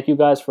 Hey, thank you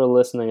guys for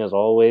listening as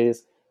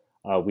always.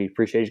 We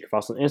appreciate you. You can follow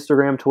us on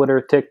Instagram, Twitter,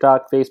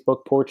 TikTok,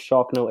 Facebook, Porch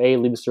Talk No A.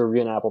 Leave us a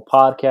review on Apple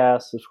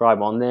Podcasts.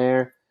 Subscribe on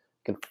there.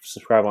 You can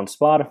subscribe on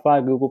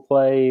Spotify, Google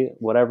Play,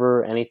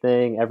 whatever,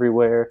 anything,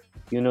 everywhere.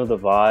 You know the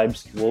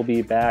vibes. We'll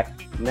be back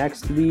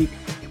next week.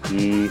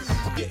 Peace.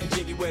 Getting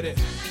jiggy with it.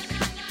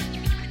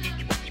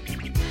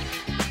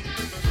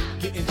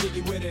 Getting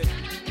jiggy with it.